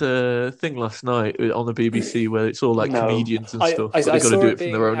of that thing last night on the BBC where it's all like comedians and stuff, but they've got to do it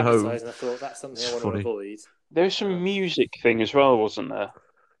from their own home? And I thought that's something I want to avoid. There was some music thing as well, wasn't there?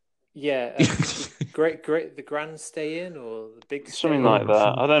 Yeah, great. The grand stay-in or the big something like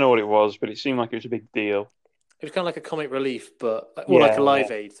that. I don't know what it was, but it seemed like it was a big deal. It was kind of like a comic relief, but like a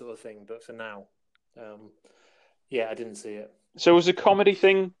Live Aid sort of thing, but for now. Yeah, I didn't see it. So was the comedy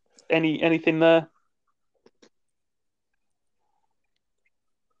thing anything there?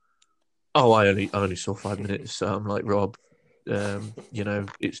 Oh, I only saw 5 minutes. So I'm like Rob.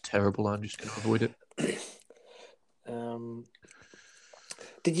 It's terrible. I'm just going to avoid it.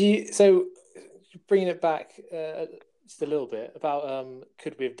 Did you? So bringing it back just a little bit about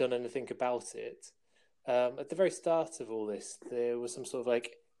could we have done anything about it? At the very start of all this, there was some sort of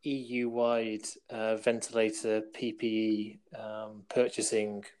like EU-wide ventilator PPE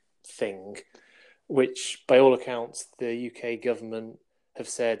purchasing thing, which, by all accounts, the UK government have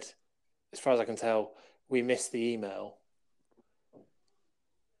said, as far as I can tell, we missed the email.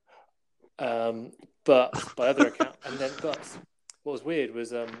 But by other accounts, but what was weird was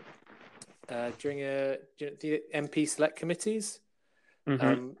during the MP select committees,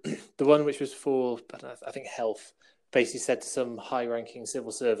 the one which was for I think health, basically said to some high-ranking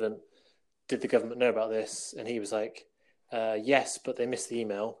civil servant, "Did the government know about this?" And he was like, "Yes, but they missed the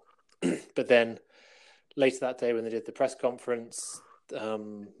email." But then later that day, when they did the press conference,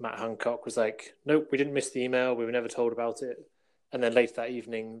 Matt Hancock was like, "Nope, we didn't miss the email. We were never told about it." And then later that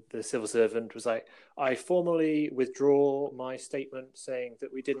evening, the civil servant was like, "I formally withdraw my statement saying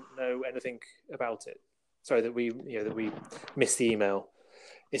that we didn't know anything about it. Sorry, that we missed the email."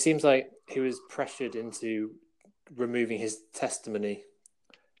 It seems like he was pressured into removing his testimony,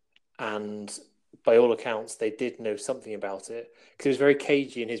 and by all accounts, they did know something about it, because he was very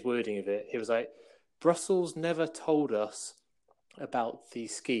cagey in his wording of it. He was like, "Brussels never told us about the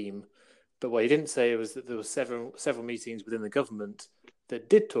scheme." But what he didn't say was that there were several meetings within the government that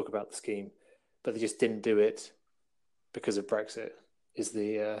did talk about the scheme, but they just didn't do it because of Brexit. Is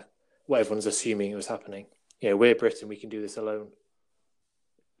the what everyone's assuming was happening? We're Britain; we can do this alone.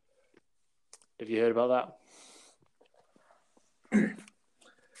 Have you heard about that?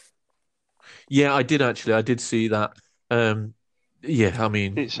 Yeah, I did actually. I did see that. Yeah, I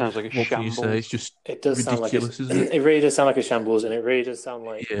mean, it sounds like a what shambles. can you say? It's just ridiculous, isn't it? It really does sound like a shambles, and it really does sound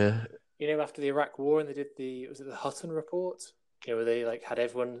like Yeah. After the Iraq War, and they did the Hutton report, where they had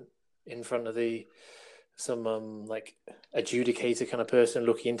everyone in front of some adjudicator kind of person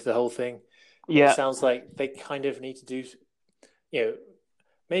looking into the whole thing. Yeah, it sounds like they kind of need to do.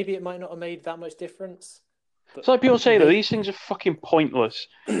 Maybe it might not have made that much difference. It's like people say that these things are fucking pointless.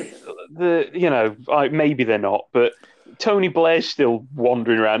 Maybe they're not, but Tony Blair's still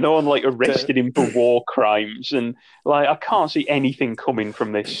wandering around. No one arrested him for war crimes, and I can't see anything coming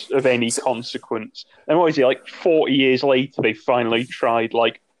from this of any consequence. And what is it, 40 years later they finally tried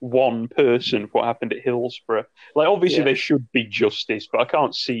one person for what happened at Hillsborough? Obviously there should be justice, but I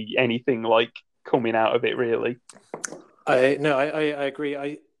can't see anything coming out of it really. I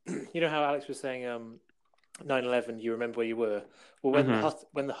agree. You know how Alex was saying 9/11, you remember where you were. Well,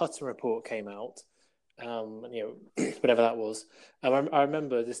 when the Hutton report came out, whatever that was, I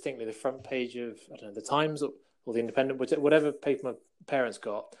remember distinctly the front page of the Times or the Independent, whatever paper my parents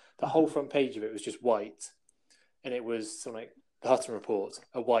got. The whole front page of it was just white, and it was something like the Hutton report,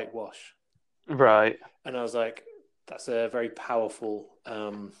 a whitewash. Right. And I was like, that's a very powerful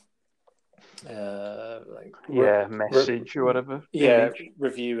message or whatever.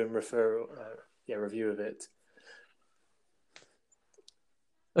 Review and referral. Review of it.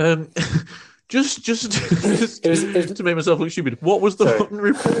 Just to make myself look stupid, what was the Hutton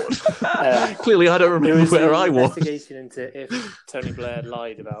report? Clearly, I don't remember where I was. Investigation into if Tony Blair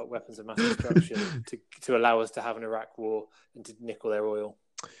lied about weapons of mass destruction to allow us to have an Iraq war and to nickel their oil.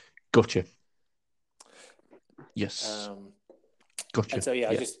 Gotcha. Yes. Gotcha. And so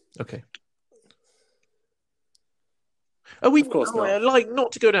okay. Are we, of course not.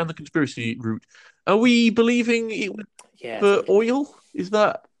 Not to go down the conspiracy route, are we believing it was for oil? Is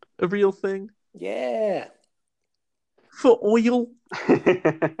that a real thing? Yeah. For oil? Yeah,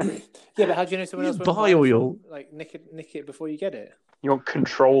 but how do you know someone else won't buy oil? Nick it before you get it. You want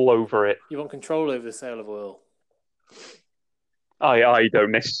control over it. You want control over the sale of oil. I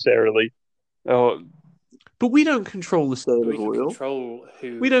don't necessarily. Oh, but we don't control the sale of oil. Control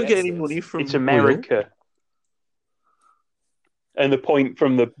who we don't get any money from It's America. Oil. And the point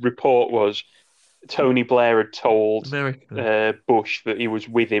from the report was Tony Blair had told Bush that he was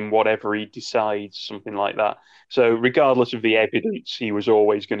with him whatever he decides, something like that. So regardless of the evidence, he was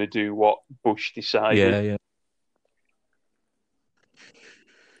always going to do what Bush decided.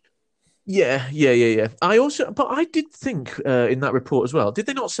 Yeah. I did think in that report as well. Did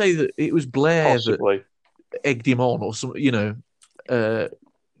they not say that it was Blair that egged him on, or some,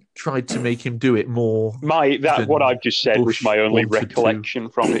 tried to make him do it more? What I've just said Bush was my only recollection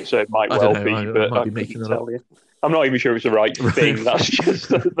from it, so it might well be, but I couldn't tell you. I'm not even sure it's the right thing. That's just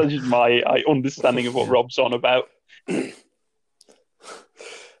my understanding of what Rob's on about.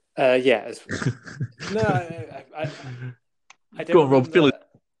 Yeah. No, I Go don't on, Rob. Fill remember it.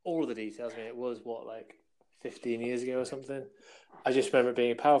 all of the details. I mean, it was like 15 years ago or something. I just remember it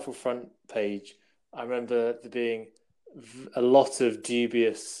being a powerful front page. I remember there being a lot of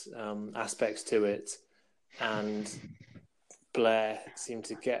dubious aspects to it, and Blair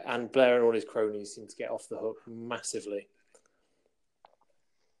and all his cronies seemed to get off the hook massively.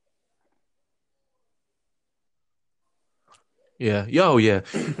 Yeah. Oh, yeah.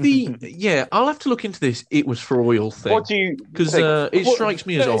 I'll have to look into this. It was for oil thing. What do you think? Because it strikes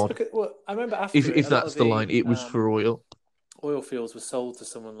me as odd. Because, I remember after If that's the line, it was for oil. Oil fields were sold to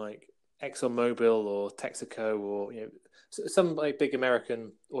someone like ExxonMobil or Texaco or some like big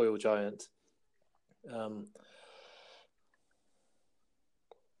American oil giant. But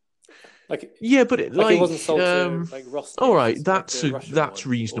it wasn't sold to like Rosneft. All right, that's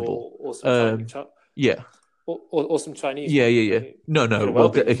reasonable. Or some yeah. Or some Chinese. Yeah. No. Well,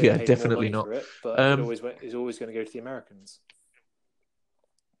 definitely not. It, but it's always going to go to the Americans.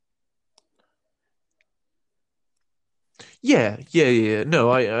 Yeah.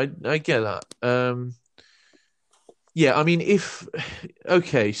 No, I get that. Yeah, I mean,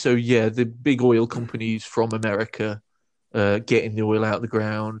 the big oil companies from America getting the oil out of the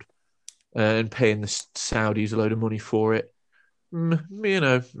ground and paying the Saudis a load of money for it,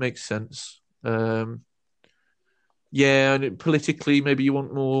 makes sense. And politically, maybe you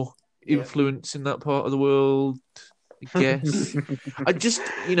want more influence in that part of the world, I guess. I just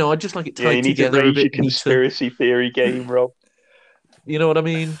like it tied you need together to raise a bit. Your conspiracy theory game, Rob. You know what I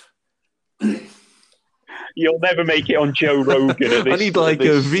mean? You'll never make it on Joe Rogan at this. I need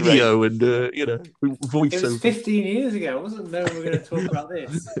a video and voiceover. It was 15 years ago. I wasn't knowing we were going to talk about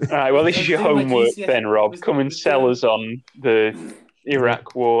this. All right. Well, this is your homework then, Rob. Come and sell us on the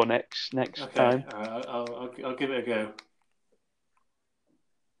Iraq War next time. I'll give it a go.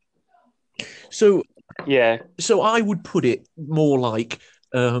 So yeah. So I would put it more like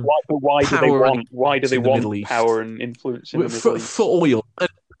why do they want power and influence in the Middle East? For oil?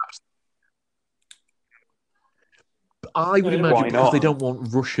 I would imagine because they don't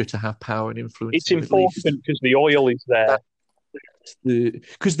want Russia to have power and influence. It's important because the oil is there.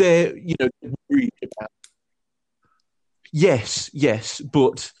 Because they're worried about. Yes,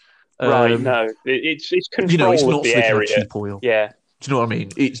 but right. No, it's control it's of not the so they can area. have cheap oil. Yeah. Do you know what I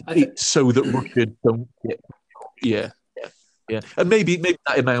mean? It's so that Russia don't get. Yeah. And maybe that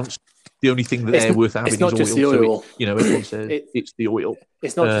amounts. The only thing that they're worth having is oil. Just the oil. So everyone says it's the oil.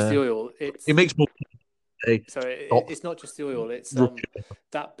 It's not just the oil. It makes more. It's not just the oil. It's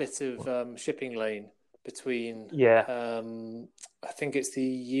that bit of shipping lane between. I think it's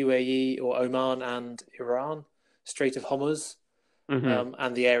the UAE or Oman and Iran, Strait of Hormuz,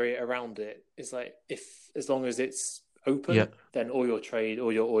 and the area around it is like as long as it's open, then all your trade,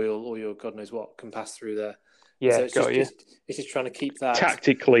 all your oil, all your God knows what can pass through there. Yeah, so it's just trying to keep that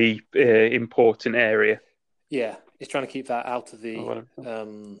tactically important area. Yeah, it's trying to keep that out of the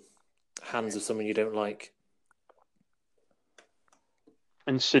hands of someone you don't like.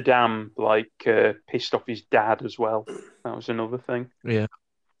 And Saddam pissed off his dad as well. That was another thing. Yeah.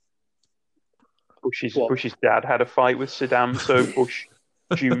 Bush's dad had a fight with Saddam, so Bush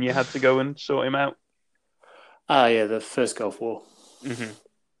Jr. had to go and sort him out. Yeah, the first Gulf War. Mm-hmm.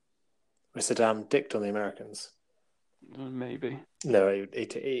 Where Saddam dicked on the Americans. Maybe. No,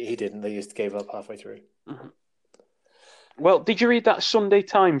 he didn't. They just gave up halfway through. Mm-hmm. Well, did you read that Sunday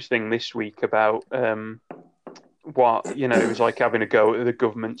Times thing this week about what, it was like having a go at the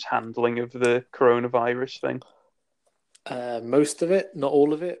government's handling of the coronavirus thing? Most of it, not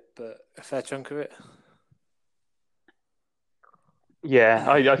all of it, but a fair chunk of it. Yeah,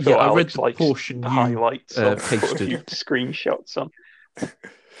 I thought I Alex read the portion highlights pasted. Screenshots on.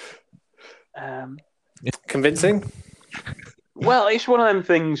 Convincing? Well, it's one of them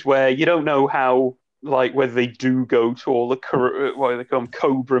things where you don't know how, whether they do go to all the what they call them,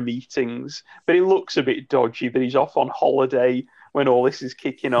 Cobra meetings, but it looks a bit dodgy that he's off on holiday when all this is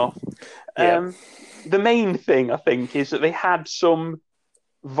kicking off. Yeah. The main thing, I think, is that they had some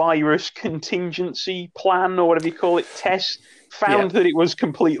virus contingency plan, or whatever you call it, test, found that it was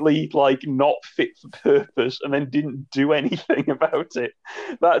completely not fit for purpose, and then didn't do anything about it.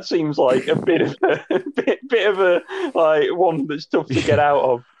 That seems like a bit of a one that's tough to get out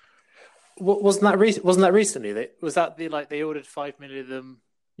of. Wasn't that recently? Was that they ordered 5 million of them?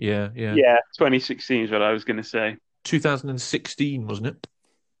 Yeah. 2016 is what I was going to say. 2016, wasn't it?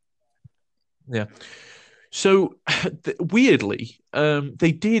 So weirdly,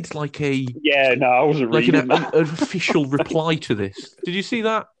 they did like a Yeah, no, I wasn't like reading an that. official reply to this. Did you see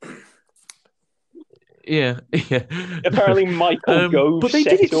that? Yeah, yeah. Apparently, Michael Gove But they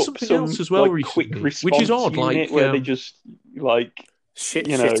did set it to up something else some as well like quick recently, which is response odd. unit Like, where they just like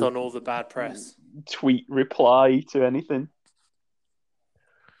Shit on all the bad press. tweet reply to anything.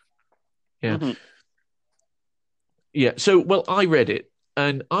 yeah, Mm-hmm. yeah. So, well, I read it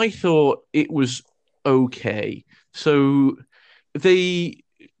and I thought it was okay. So they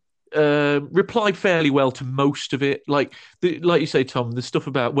replied fairly well to most of it. Like you say, Tom, the stuff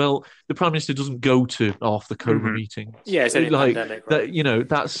about the Prime Minister doesn't go to half the Cobra Mm-hmm. meetings. Yeah, it's only a Like pandemic, that. right? You know,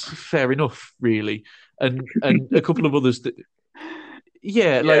 that's fair enough, really. And a couple of others that,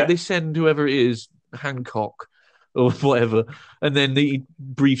 yeah, like they send whoever it is, Hancock or whatever, and then he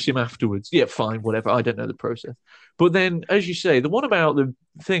briefs him afterwards. Yeah, fine, whatever. I don't know the process. But then, as you say, the one about the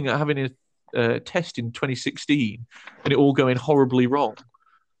thing having a test in 2016 and it all going horribly wrong.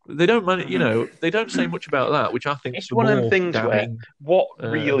 They don't, they don't say much about that, which I think is It's the one of them more things where damning what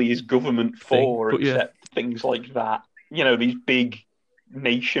really is government thing. for But yeah, except things like that? You know, these big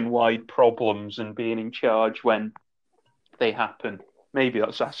nationwide problems and being in charge when they happen. Maybe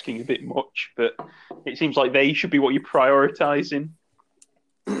that's asking a bit much, but it seems like they should be what you're prioritizing.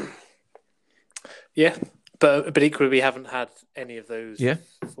 Yeah, but equally, we haven't had any of those yeah,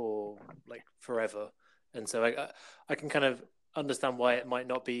 for like forever, and so I can kind of understand why it might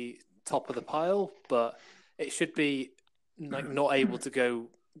not be top of the pile, but it should be like not able to go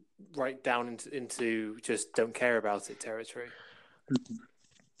right down into just don't care about it territory.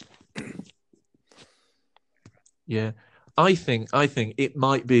 yeah. I think it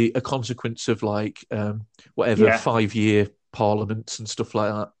might be a consequence of like whatever 5-year parliaments and stuff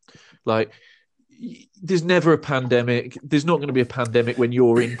like that. Like, there's never a pandemic. There's not going to be a pandemic when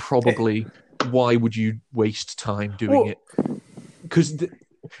you're in. Probably, why would you waste time doing it? Because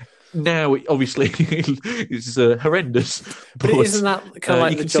now, obviously, it's horrendous. But isn't that kind of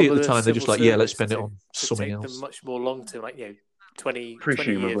like you the can job see at of the the time they're just civil like, yeah, let's service spend it on to something take else. them much more long term, like 20 year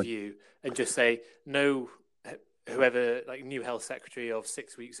Presumably. view, and just say no. Whoever like new health secretary of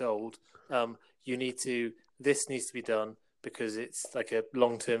 6 weeks old, you need to. This needs to be done because it's like a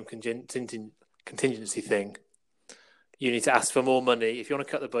long term contingency thing. You need to ask for more money. If you want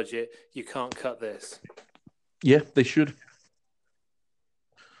to cut the budget, you can't cut this. Yeah, they should.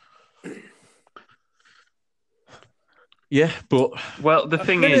 Yeah, but the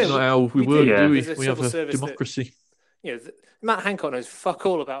thing is, not how we work, do. do we? There's a We have civil a service democracy. That, Matt Hancock knows fuck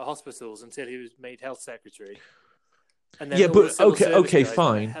all about hospitals until he was made health secretary. And then Yeah, all but the civil service guys know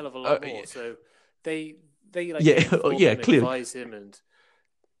fine. a hell of a lot more. So they like Yeah, inform yeah, him and clearly. advise him and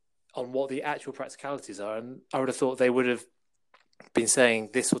on what the actual practicalities are. And I would have thought they would have been saying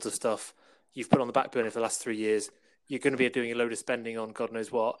this sort of stuff. You've put on the back burner for the last 3 years. You're going to be doing a load of spending on God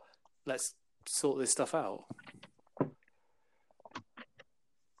knows what. Let's sort this stuff out.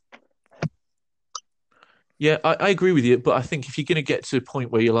 Yeah, I agree with you, but I think if you're going to get to a point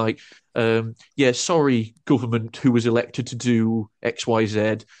where you're like, yeah, sorry, government who was elected to do X, Y,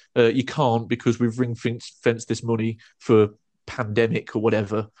 Z, you can't because we've ring-fenced this money for pandemic or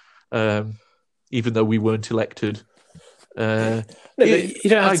whatever, even though we weren't elected. No, but you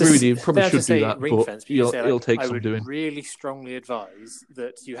don't have I agree with you. Probably should do that, ring but fence. But you say, it'll take I some would doing. really strongly advise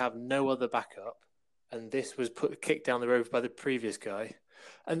that you have no other backup, and this was kicked down the road by the previous guy.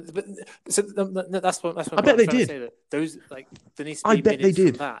 But so that's what I bet they did. say that those there needs to be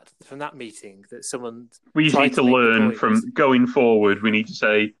minutes from that meeting that someone. We just need to learn from going forward. We need to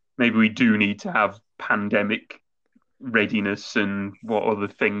say maybe we do need to have pandemic readiness and what other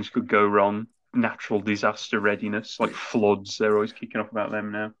things could go wrong. Natural disaster readiness, like floods. They're always kicking off about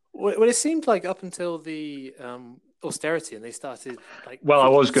them now. Well, it seemed like up until the austerity, and they started like. Well, I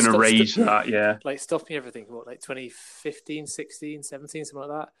was going to raise that, yeah. Like stopping everything. What, like 2015, 16, 17, something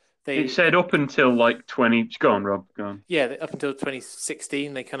like that. It said up until like 20. Go on, Rob. Go on. Yeah, up until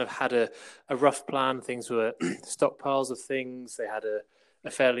 2016, they kind of had a rough plan. Things were stockpiles of things. They had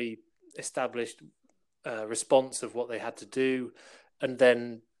a fairly established response of what they had to do, and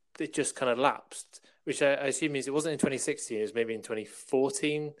then it just kind of lapsed, which I assume means it wasn't in 2016, it was maybe in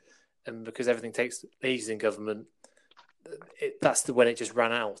 2014, and because everything takes ages in government, that's when it just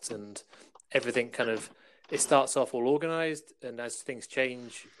ran out, and everything kind of, it starts off all organised, and as things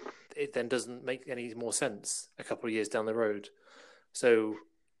change, it then doesn't make any more sense a couple of years down the road. So,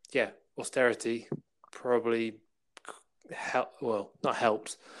 yeah, austerity probably not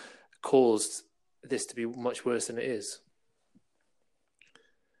helped, caused this to be much worse than it is.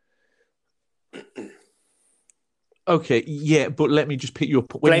 Okay, yeah, but let me just pick you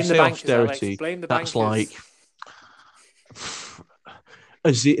up. When Blame you the say bankers, austerity, Alex. Blame the that's bankers.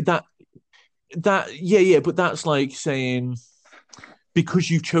 as it yeah, but that's like saying because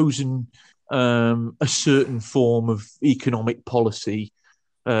you've chosen a certain form of economic policy,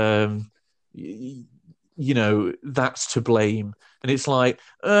 um, that's to blame. And it's like,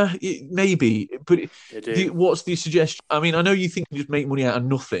 maybe, but what's the suggestion? I mean, I know you think you just make money out of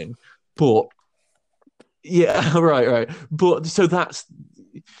nothing, but yeah, right. But so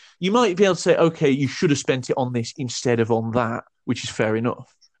you might be able to say, okay, you should have spent it on this instead of on that, which is fair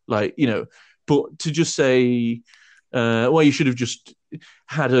enough. Like, but to just say, well, you should have just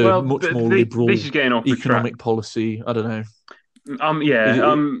had a much more liberal this is getting off the economic track. policy. I don't know.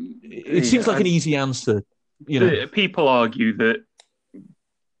 It seems like an easy answer. People argue that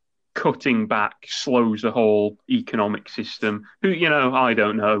cutting back slows the whole economic system. I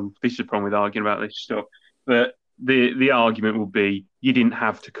don't know. This is the problem with arguing about this stuff. But the argument will be you didn't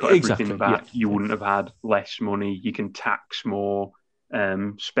have to cut everything back. You wouldn't have had less money. You can tax more,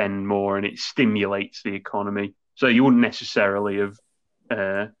 spend more, and it stimulates the economy. So you wouldn't necessarily have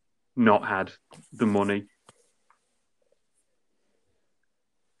not had the money.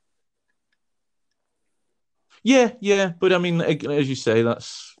 Yeah, but I mean, as you say,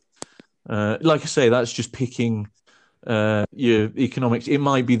 that's like I say, that's just picking your economics. It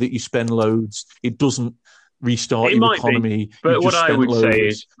might be that you spend loads, it doesn't restart your economy. But You've what just I spent would loads, say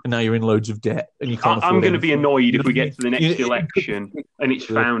is, and now you're in loads of debt, and you can't afford I'm going to be anything. annoyed if we I mean? get to the next election and it's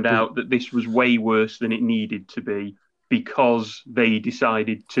found out that this was way worse than it needed to be because they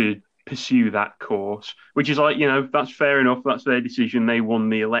decided to pursue that course, which is like, that's fair enough. That's their decision. They won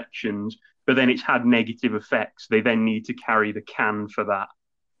the elections, but then it's had negative effects. They then need to carry the can for that.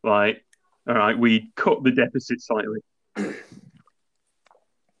 Like, all right, we cut the deficit slightly.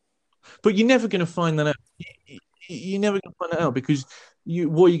 But you're never going to find that out. You're never going to find that out because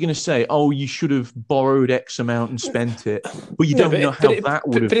what are you going to say? Oh, you should have borrowed X amount and spent it, but you don't know how that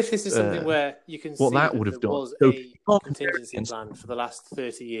would have. But if this is something where you can see that there was a contingency plan for the last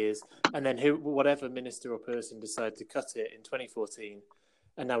 30 years, and then whatever minister or person decided to cut it in 2014,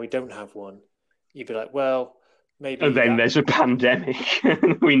 and now we don't have one, you'd be like, well, maybe. And then there's a pandemic,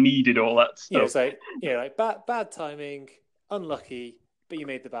 and we needed all that stuff. Like bad timing, unlucky, but you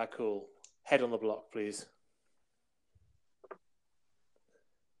made the bad call. Head on the block, please.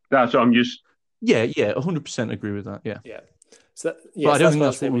 That's what I'm just. Yeah, 100% agree with that. Yeah. So I don't think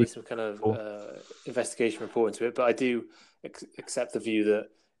that's what we need some kind of investigation report into it. But I do accept the view that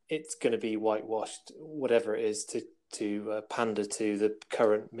it's going to be whitewashed, whatever it is, to pander to the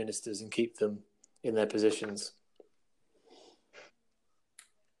current ministers and keep them in their positions.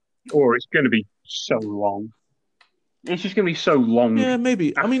 Or it's going to be so long. It's just going to be so long. Yeah,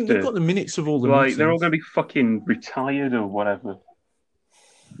 maybe. I mean, they've got the minutes of all the meetings. They're all going to be fucking retired or whatever.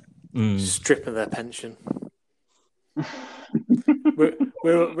 Stripping their pension.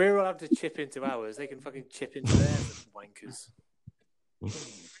 we're allowed to chip into ours. They can fucking chip into theirs, wankers.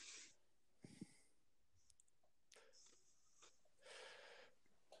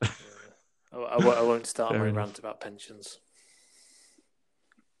 I won't start my rant about pensions.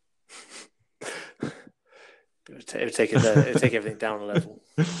 It would take everything down a level.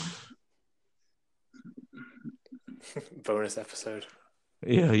 Bonus episode.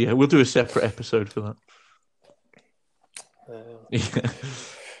 Yeah. We'll do a separate episode for that.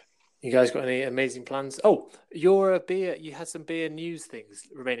 You guys got any amazing plans? Oh, your beer. You had some beer news things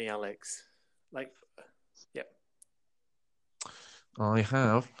remaining, Alex. I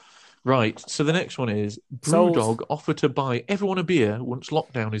have. Right. So the next one is Brewdog offer to buy everyone a beer once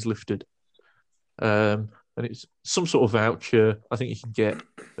lockdown is lifted. And it's some sort of voucher. I think you can get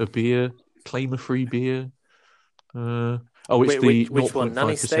a beer, claim a free beer. It's which one?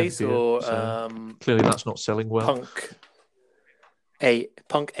 Nanny Stace beer, or clearly that's not selling well.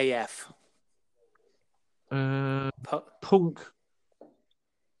 Punk AF. Punk.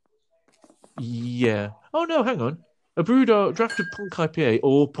 Yeah. Oh no, hang on. A Brewdog draft of Punk IPA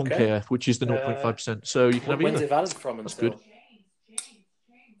or Punk AF, which is the 0.5%. So you can have either. When's it valid from? That's good.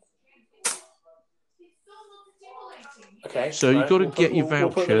 Okay. So you've got to get your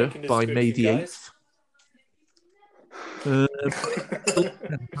voucher by May the 8th.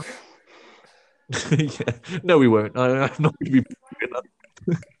 Yeah. No, we won't. I'm not going to be doing that.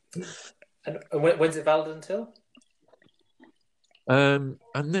 And when's it valid until? And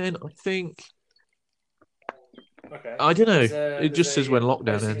then I think. Okay. I don't know. It just says when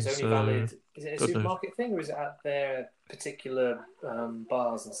lockdown ends. It's only valid. Is it a supermarket thing, or is it at their particular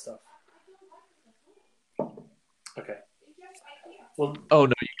bars and stuff? Okay. Well. Oh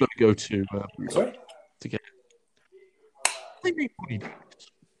no, you've got to go to. Sorry. To get. they make money?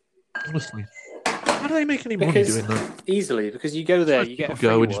 Honestly, how do they make any money doing that? Easily, because you go there, you get a free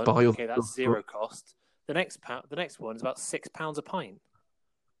go and one. just buy Okay, that's zero cost. The next one is about £6 a pint,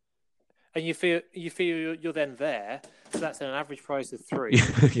 and you feel you're then there. So that's an average price of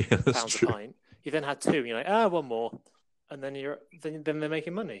 £3 a pint. You then had two, and you're like, one more, and then then they're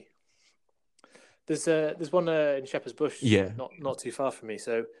making money. There's one in Shepherd's Bush, not too far from me.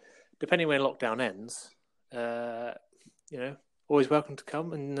 So depending when lockdown ends, always welcome to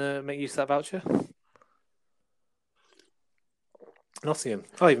come and make use of that voucher. Nottingham.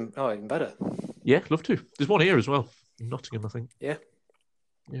 Even better. Yeah, love to. There's one here as well. In Nottingham, I think. Yeah.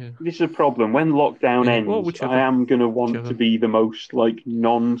 This is a problem. When lockdown ends, I am going to want to be the most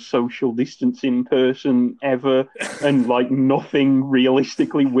non-social distancing person ever, and nothing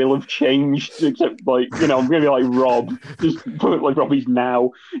realistically will have changed except I'm going to be like Rob, just put like Robbie's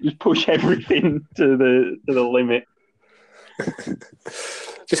now, just push everything to the limit.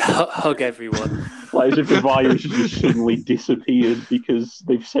 Just hug everyone. As if the virus has just suddenly disappeared because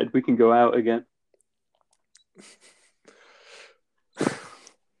they've said we can go out again.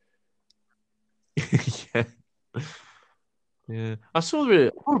 Yeah. I saw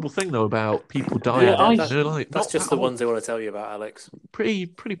the horrible thing though about people dying. That's just the ones they want to tell you about, Alex. Pretty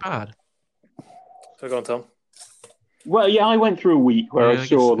bad. So go on, Tom. Well, yeah, I went through a week where I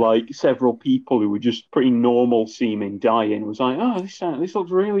saw several people who were just pretty normal seeming dying. It was like, oh, this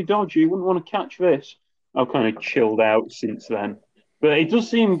looks really dodgy. You wouldn't want to catch this. I've kind of chilled out since then. But it does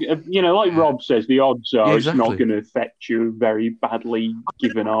seem, like Rob says, the odds are it's not going to affect you very badly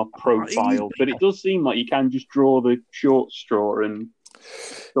given our profile. But it does seem like you can just draw the short straw and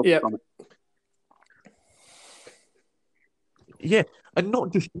stuff from it. Yeah, and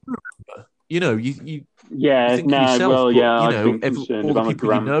not just you. I've been concerned about my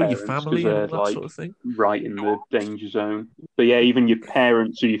grandparents your family, and all that sort of thing. Right in the danger zone. But yeah, even your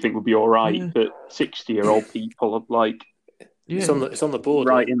parents, who you think would be all right, but 60-year-old people are it's on the board,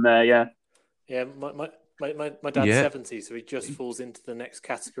 right in there. Yeah. Yeah, my dad's 70, so he just falls into the next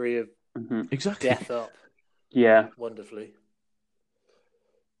category of death up. Yeah, wonderfully.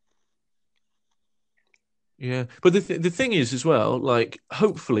 Yeah, but the thing is as well,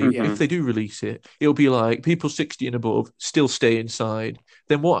 hopefully if they do release it, it'll be like people 60 and above still stay inside.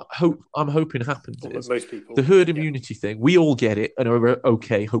 Then what I'm hoping happens is most people, the herd immunity thing. We all get it and are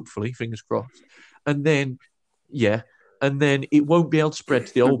okay, hopefully, fingers crossed. And then it won't be able to spread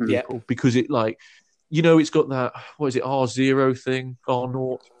to the old people because it it's got that, what is it, R0 thing,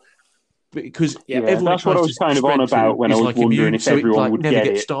 R0. Because that's what I was kind of on about when I was wondering if everyone would get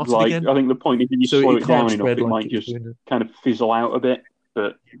it. I think the point is if you slow it down enough, it might just kind of fizzle out a bit.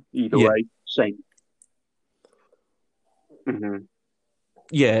 But either way, same. Mm-hmm.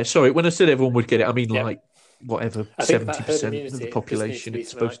 Yeah, sorry. When I said everyone would get it, I mean whatever 70% of the population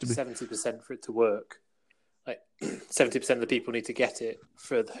it's supposed to be. 70% for it to work. 70% of the people need to get it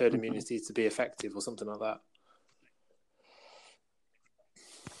for the herd immunity to be effective, or something like that.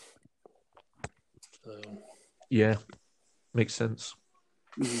 Yeah, makes sense.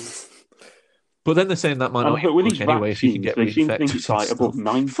 But then they're saying that might not with these work anyway if you can get they seem to think it's above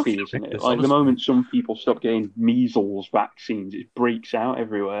 90, isn't it? The moment some people stop getting measles vaccines, it breaks out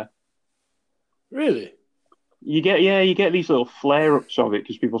everywhere. Really? You get these little flare-ups of it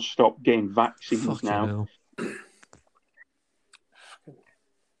because people stop getting vaccines now.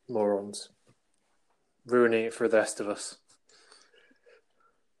 Morons. Ruining it for the rest of us.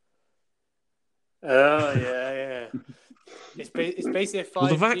 Oh, yeah. It's basically a 5G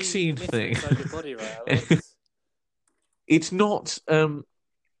the vaccine thing. Inside your body, right? It's not.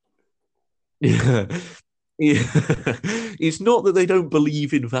 It's not that they don't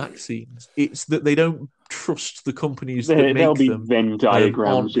believe in vaccines. It's that they don't trust the companies that make them. There'll be Venn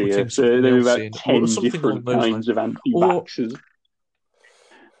diagrams here. So there are about 10 different kinds of anti-vaxxers.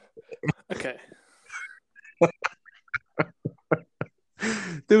 Okay.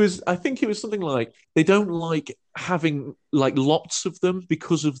 I think it was something like they don't like having lots of them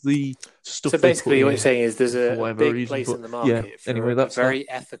because of the stuff. So basically, what you're saying is there's a big reason, place in the market for that's a very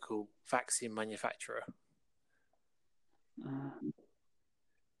ethical vaccine manufacturer.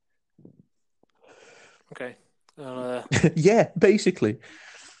 Okay. Yeah, basically.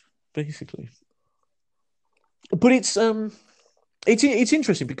 But it's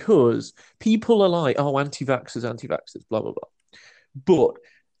interesting because people are like, oh, anti-vaxxers, blah blah blah. But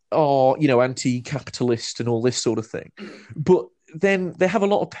anti-capitalist and all this sort of thing. But then they have a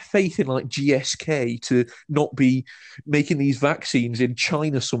lot of faith in GSK to not be making these vaccines in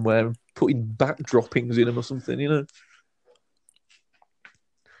China somewhere and putting backdroppings in them or something, Do you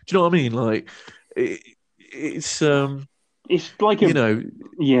know what I mean? It's It's like You know,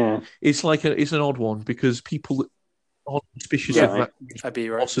 yeah. it's an odd one because people are suspicious Yeah, of right. vaccines I'd be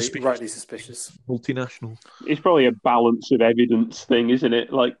are rightly suspicious. multinationals. It's probably a balance of evidence thing, isn't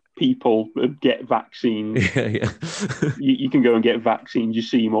it? Like people get vaccines. Yeah. You can go and get vaccines. You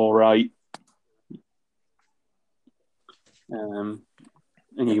seem all right. And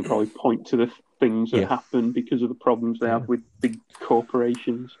you can probably point to the things that Yeah. happen because of the problems they have Yeah. with big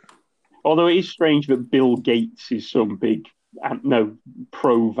corporations. Although it is strange that Bill Gates is some big,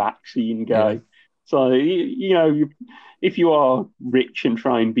 pro-vaccine guy. Yeah. So, if you are rich and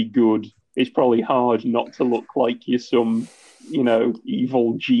try and be good, it's probably hard not to look like you're some,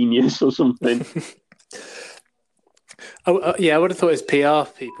 evil genius or something. Yeah, I would have thought his PR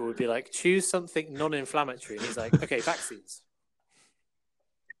people would be like, choose something non-inflammatory. And he's like, okay, vaccines.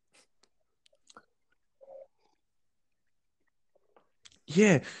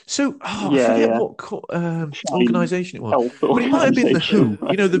 Yeah. So, I forget what organisation it was. Health But it might have been the organisation.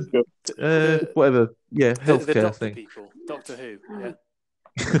 WHO. You know, the whatever. Yeah, The healthcare doctor thing. people. Doctor Who,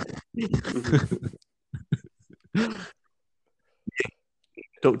 yeah.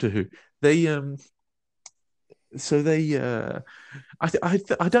 Doctor Who. They so they I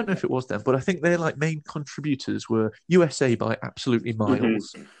don't know if it was them, but I think their like main contributors were USA by absolutely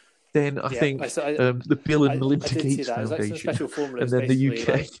miles. Then I think the Bill and Melinda Gates Foundation, like some special formula, and then the UK.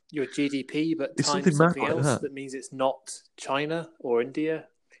 Like your GDP, but it's times something like else that means it's not China or India.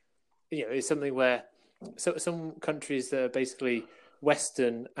 It's something where some countries that are basically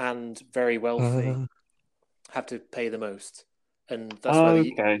Western and very wealthy have to pay the most, and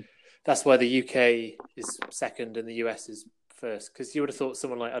that's why the UK is second and the US is first. Because you would have thought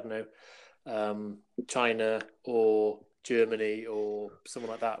someone like, I don't know, China or Germany or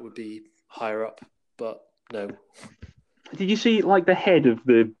someone like that would be higher up, but no. Did you see like the head of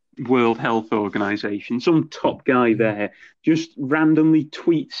the World Health Organization, some top guy there, just randomly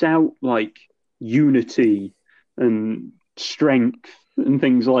tweets out like unity and strength and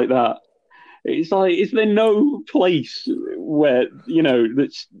things like that? It's like, is there no place where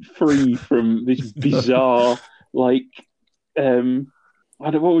that's free from this bizarre like I don't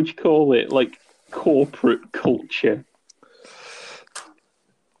know, what would you call it, like corporate culture?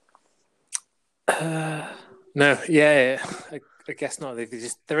 No, yeah, I guess not.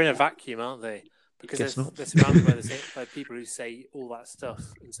 They're in a vacuum, aren't they? Because they're surrounded by people who say all that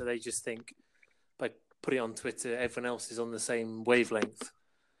stuff, and so they just think by putting it on Twitter, everyone else is on the same wavelength,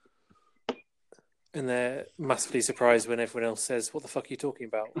 and they're massively surprised when everyone else says, "What the fuck are you talking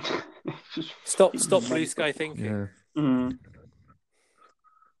about?" Stop blue sky thinking. Yeah. Mm.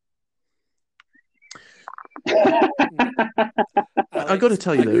 I got to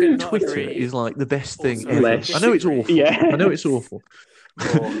tell you though, Twitter is like the best thing ever. I know it's awful. Yeah. I know it's awful.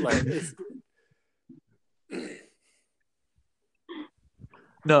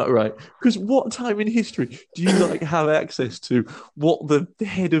 No, right. Because what time in history do you like have access to what the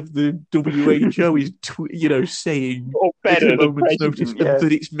head of the WHO is, saying at a moment's notice, and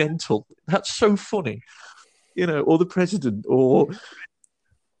that it's mental? That's so funny, or the president, or.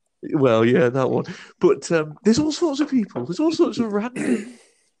 Well, yeah, that one. But there's all sorts of people. There's all sorts of random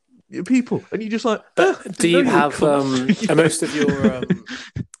people, and you just like. Do you have most of your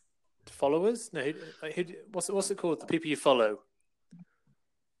followers? No, what's it called? The people you follow.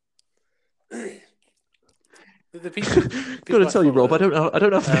 The people got to tell you, Rob, I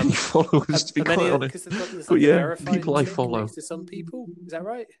don't have many followers, to be quite honest. But yeah, people I follow. Next to some people, is that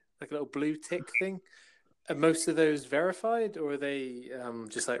right? Like a little blue tick thing. Are most of those verified, or are they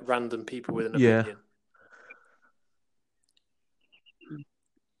just like random people with an opinion?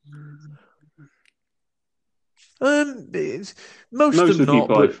 Most of the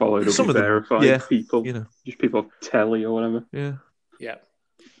people I followed are verified people. Just people of telly or whatever. Yeah.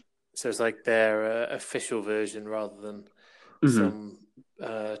 So it's like their official version rather than some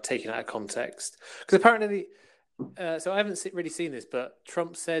taken out of context. Because apparently, so I haven't really seen this, but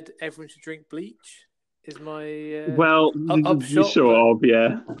Trump said everyone should drink bleach. Is my upshot, sort of,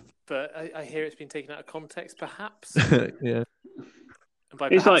 yeah. But I hear it's been taken out of context, perhaps. Yeah. And by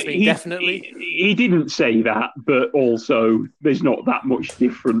perhaps definitely. He didn't say that, but also there's not that much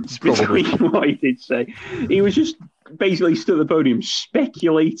difference between what he did say. He was just basically stood at the podium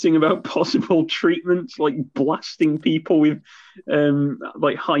speculating about possible treatments, like blasting people with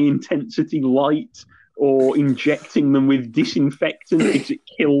like high intensity light, or injecting them with disinfectant because it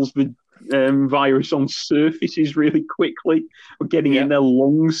kills the virus on surfaces really quickly, or getting in their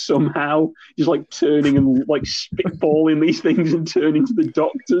lungs somehow, just like turning and like spitballing these things and turning to the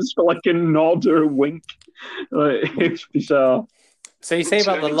doctors for like a nod or a wink. It's bizarre. So you say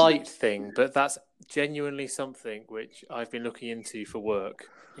about the light thing, but that's genuinely something which I've been looking into for work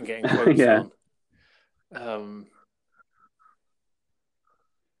and getting quotes Yeah. on.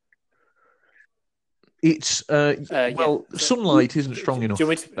 It's well, So, sunlight isn't strong do enough. you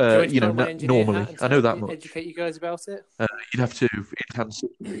want me to put on my engineer Normally, hat and I know that help much. educate you guys about it? You'd have to enhance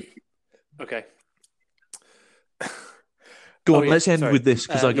it. Okay. Go on, let's end with this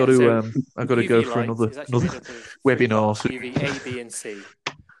because I got to go for another webinar. So. UV A, B, and C.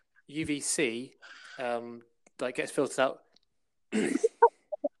 UVC like gets filtered out.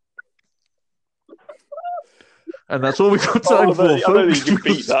 And that's all we've got time for. I don't think you can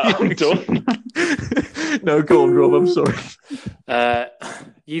beat that. I'm done. No, go on, Rob. I'm sorry.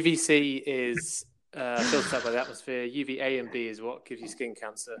 UVC is filtered out by the atmosphere. UVA and B is what gives you skin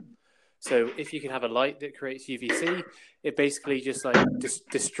cancer. So if you can have a light that creates UVC, it basically just like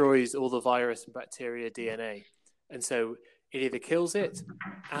destroys all the virus and bacteria DNA. And so it either kills it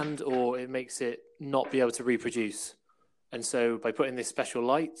or it makes it not be able to reproduce. And so by putting this special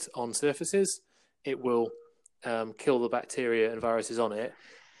light on surfaces, it will kill the bacteria and viruses on it.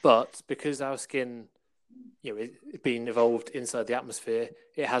 But because our skin, it's been evolved inside the atmosphere,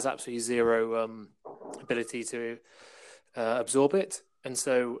 it has absolutely zero ability to absorb it. And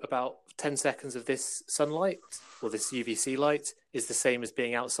so about 10 seconds of this sunlight, or this UVC light, is the same as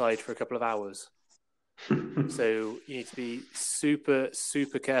being outside for a couple of hours. So you need to be super,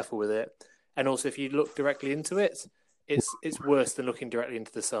 super careful with it. And also, if you look directly into it, it's worse than looking directly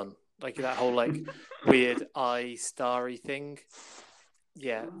into the sun. Like that whole weird eye starry thing.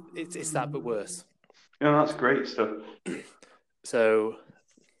 Yeah, it's that, but worse. Yeah, that's great stuff. So,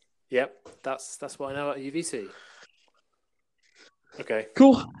 yep, that's what I know about UVC. Okay.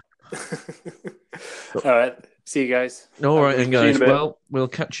 Cool. All right. See you guys. All right, then, guys. Well, we'll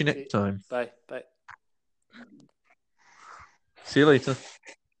catch you next time. Bye. Bye. See you later.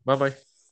 Bye-bye.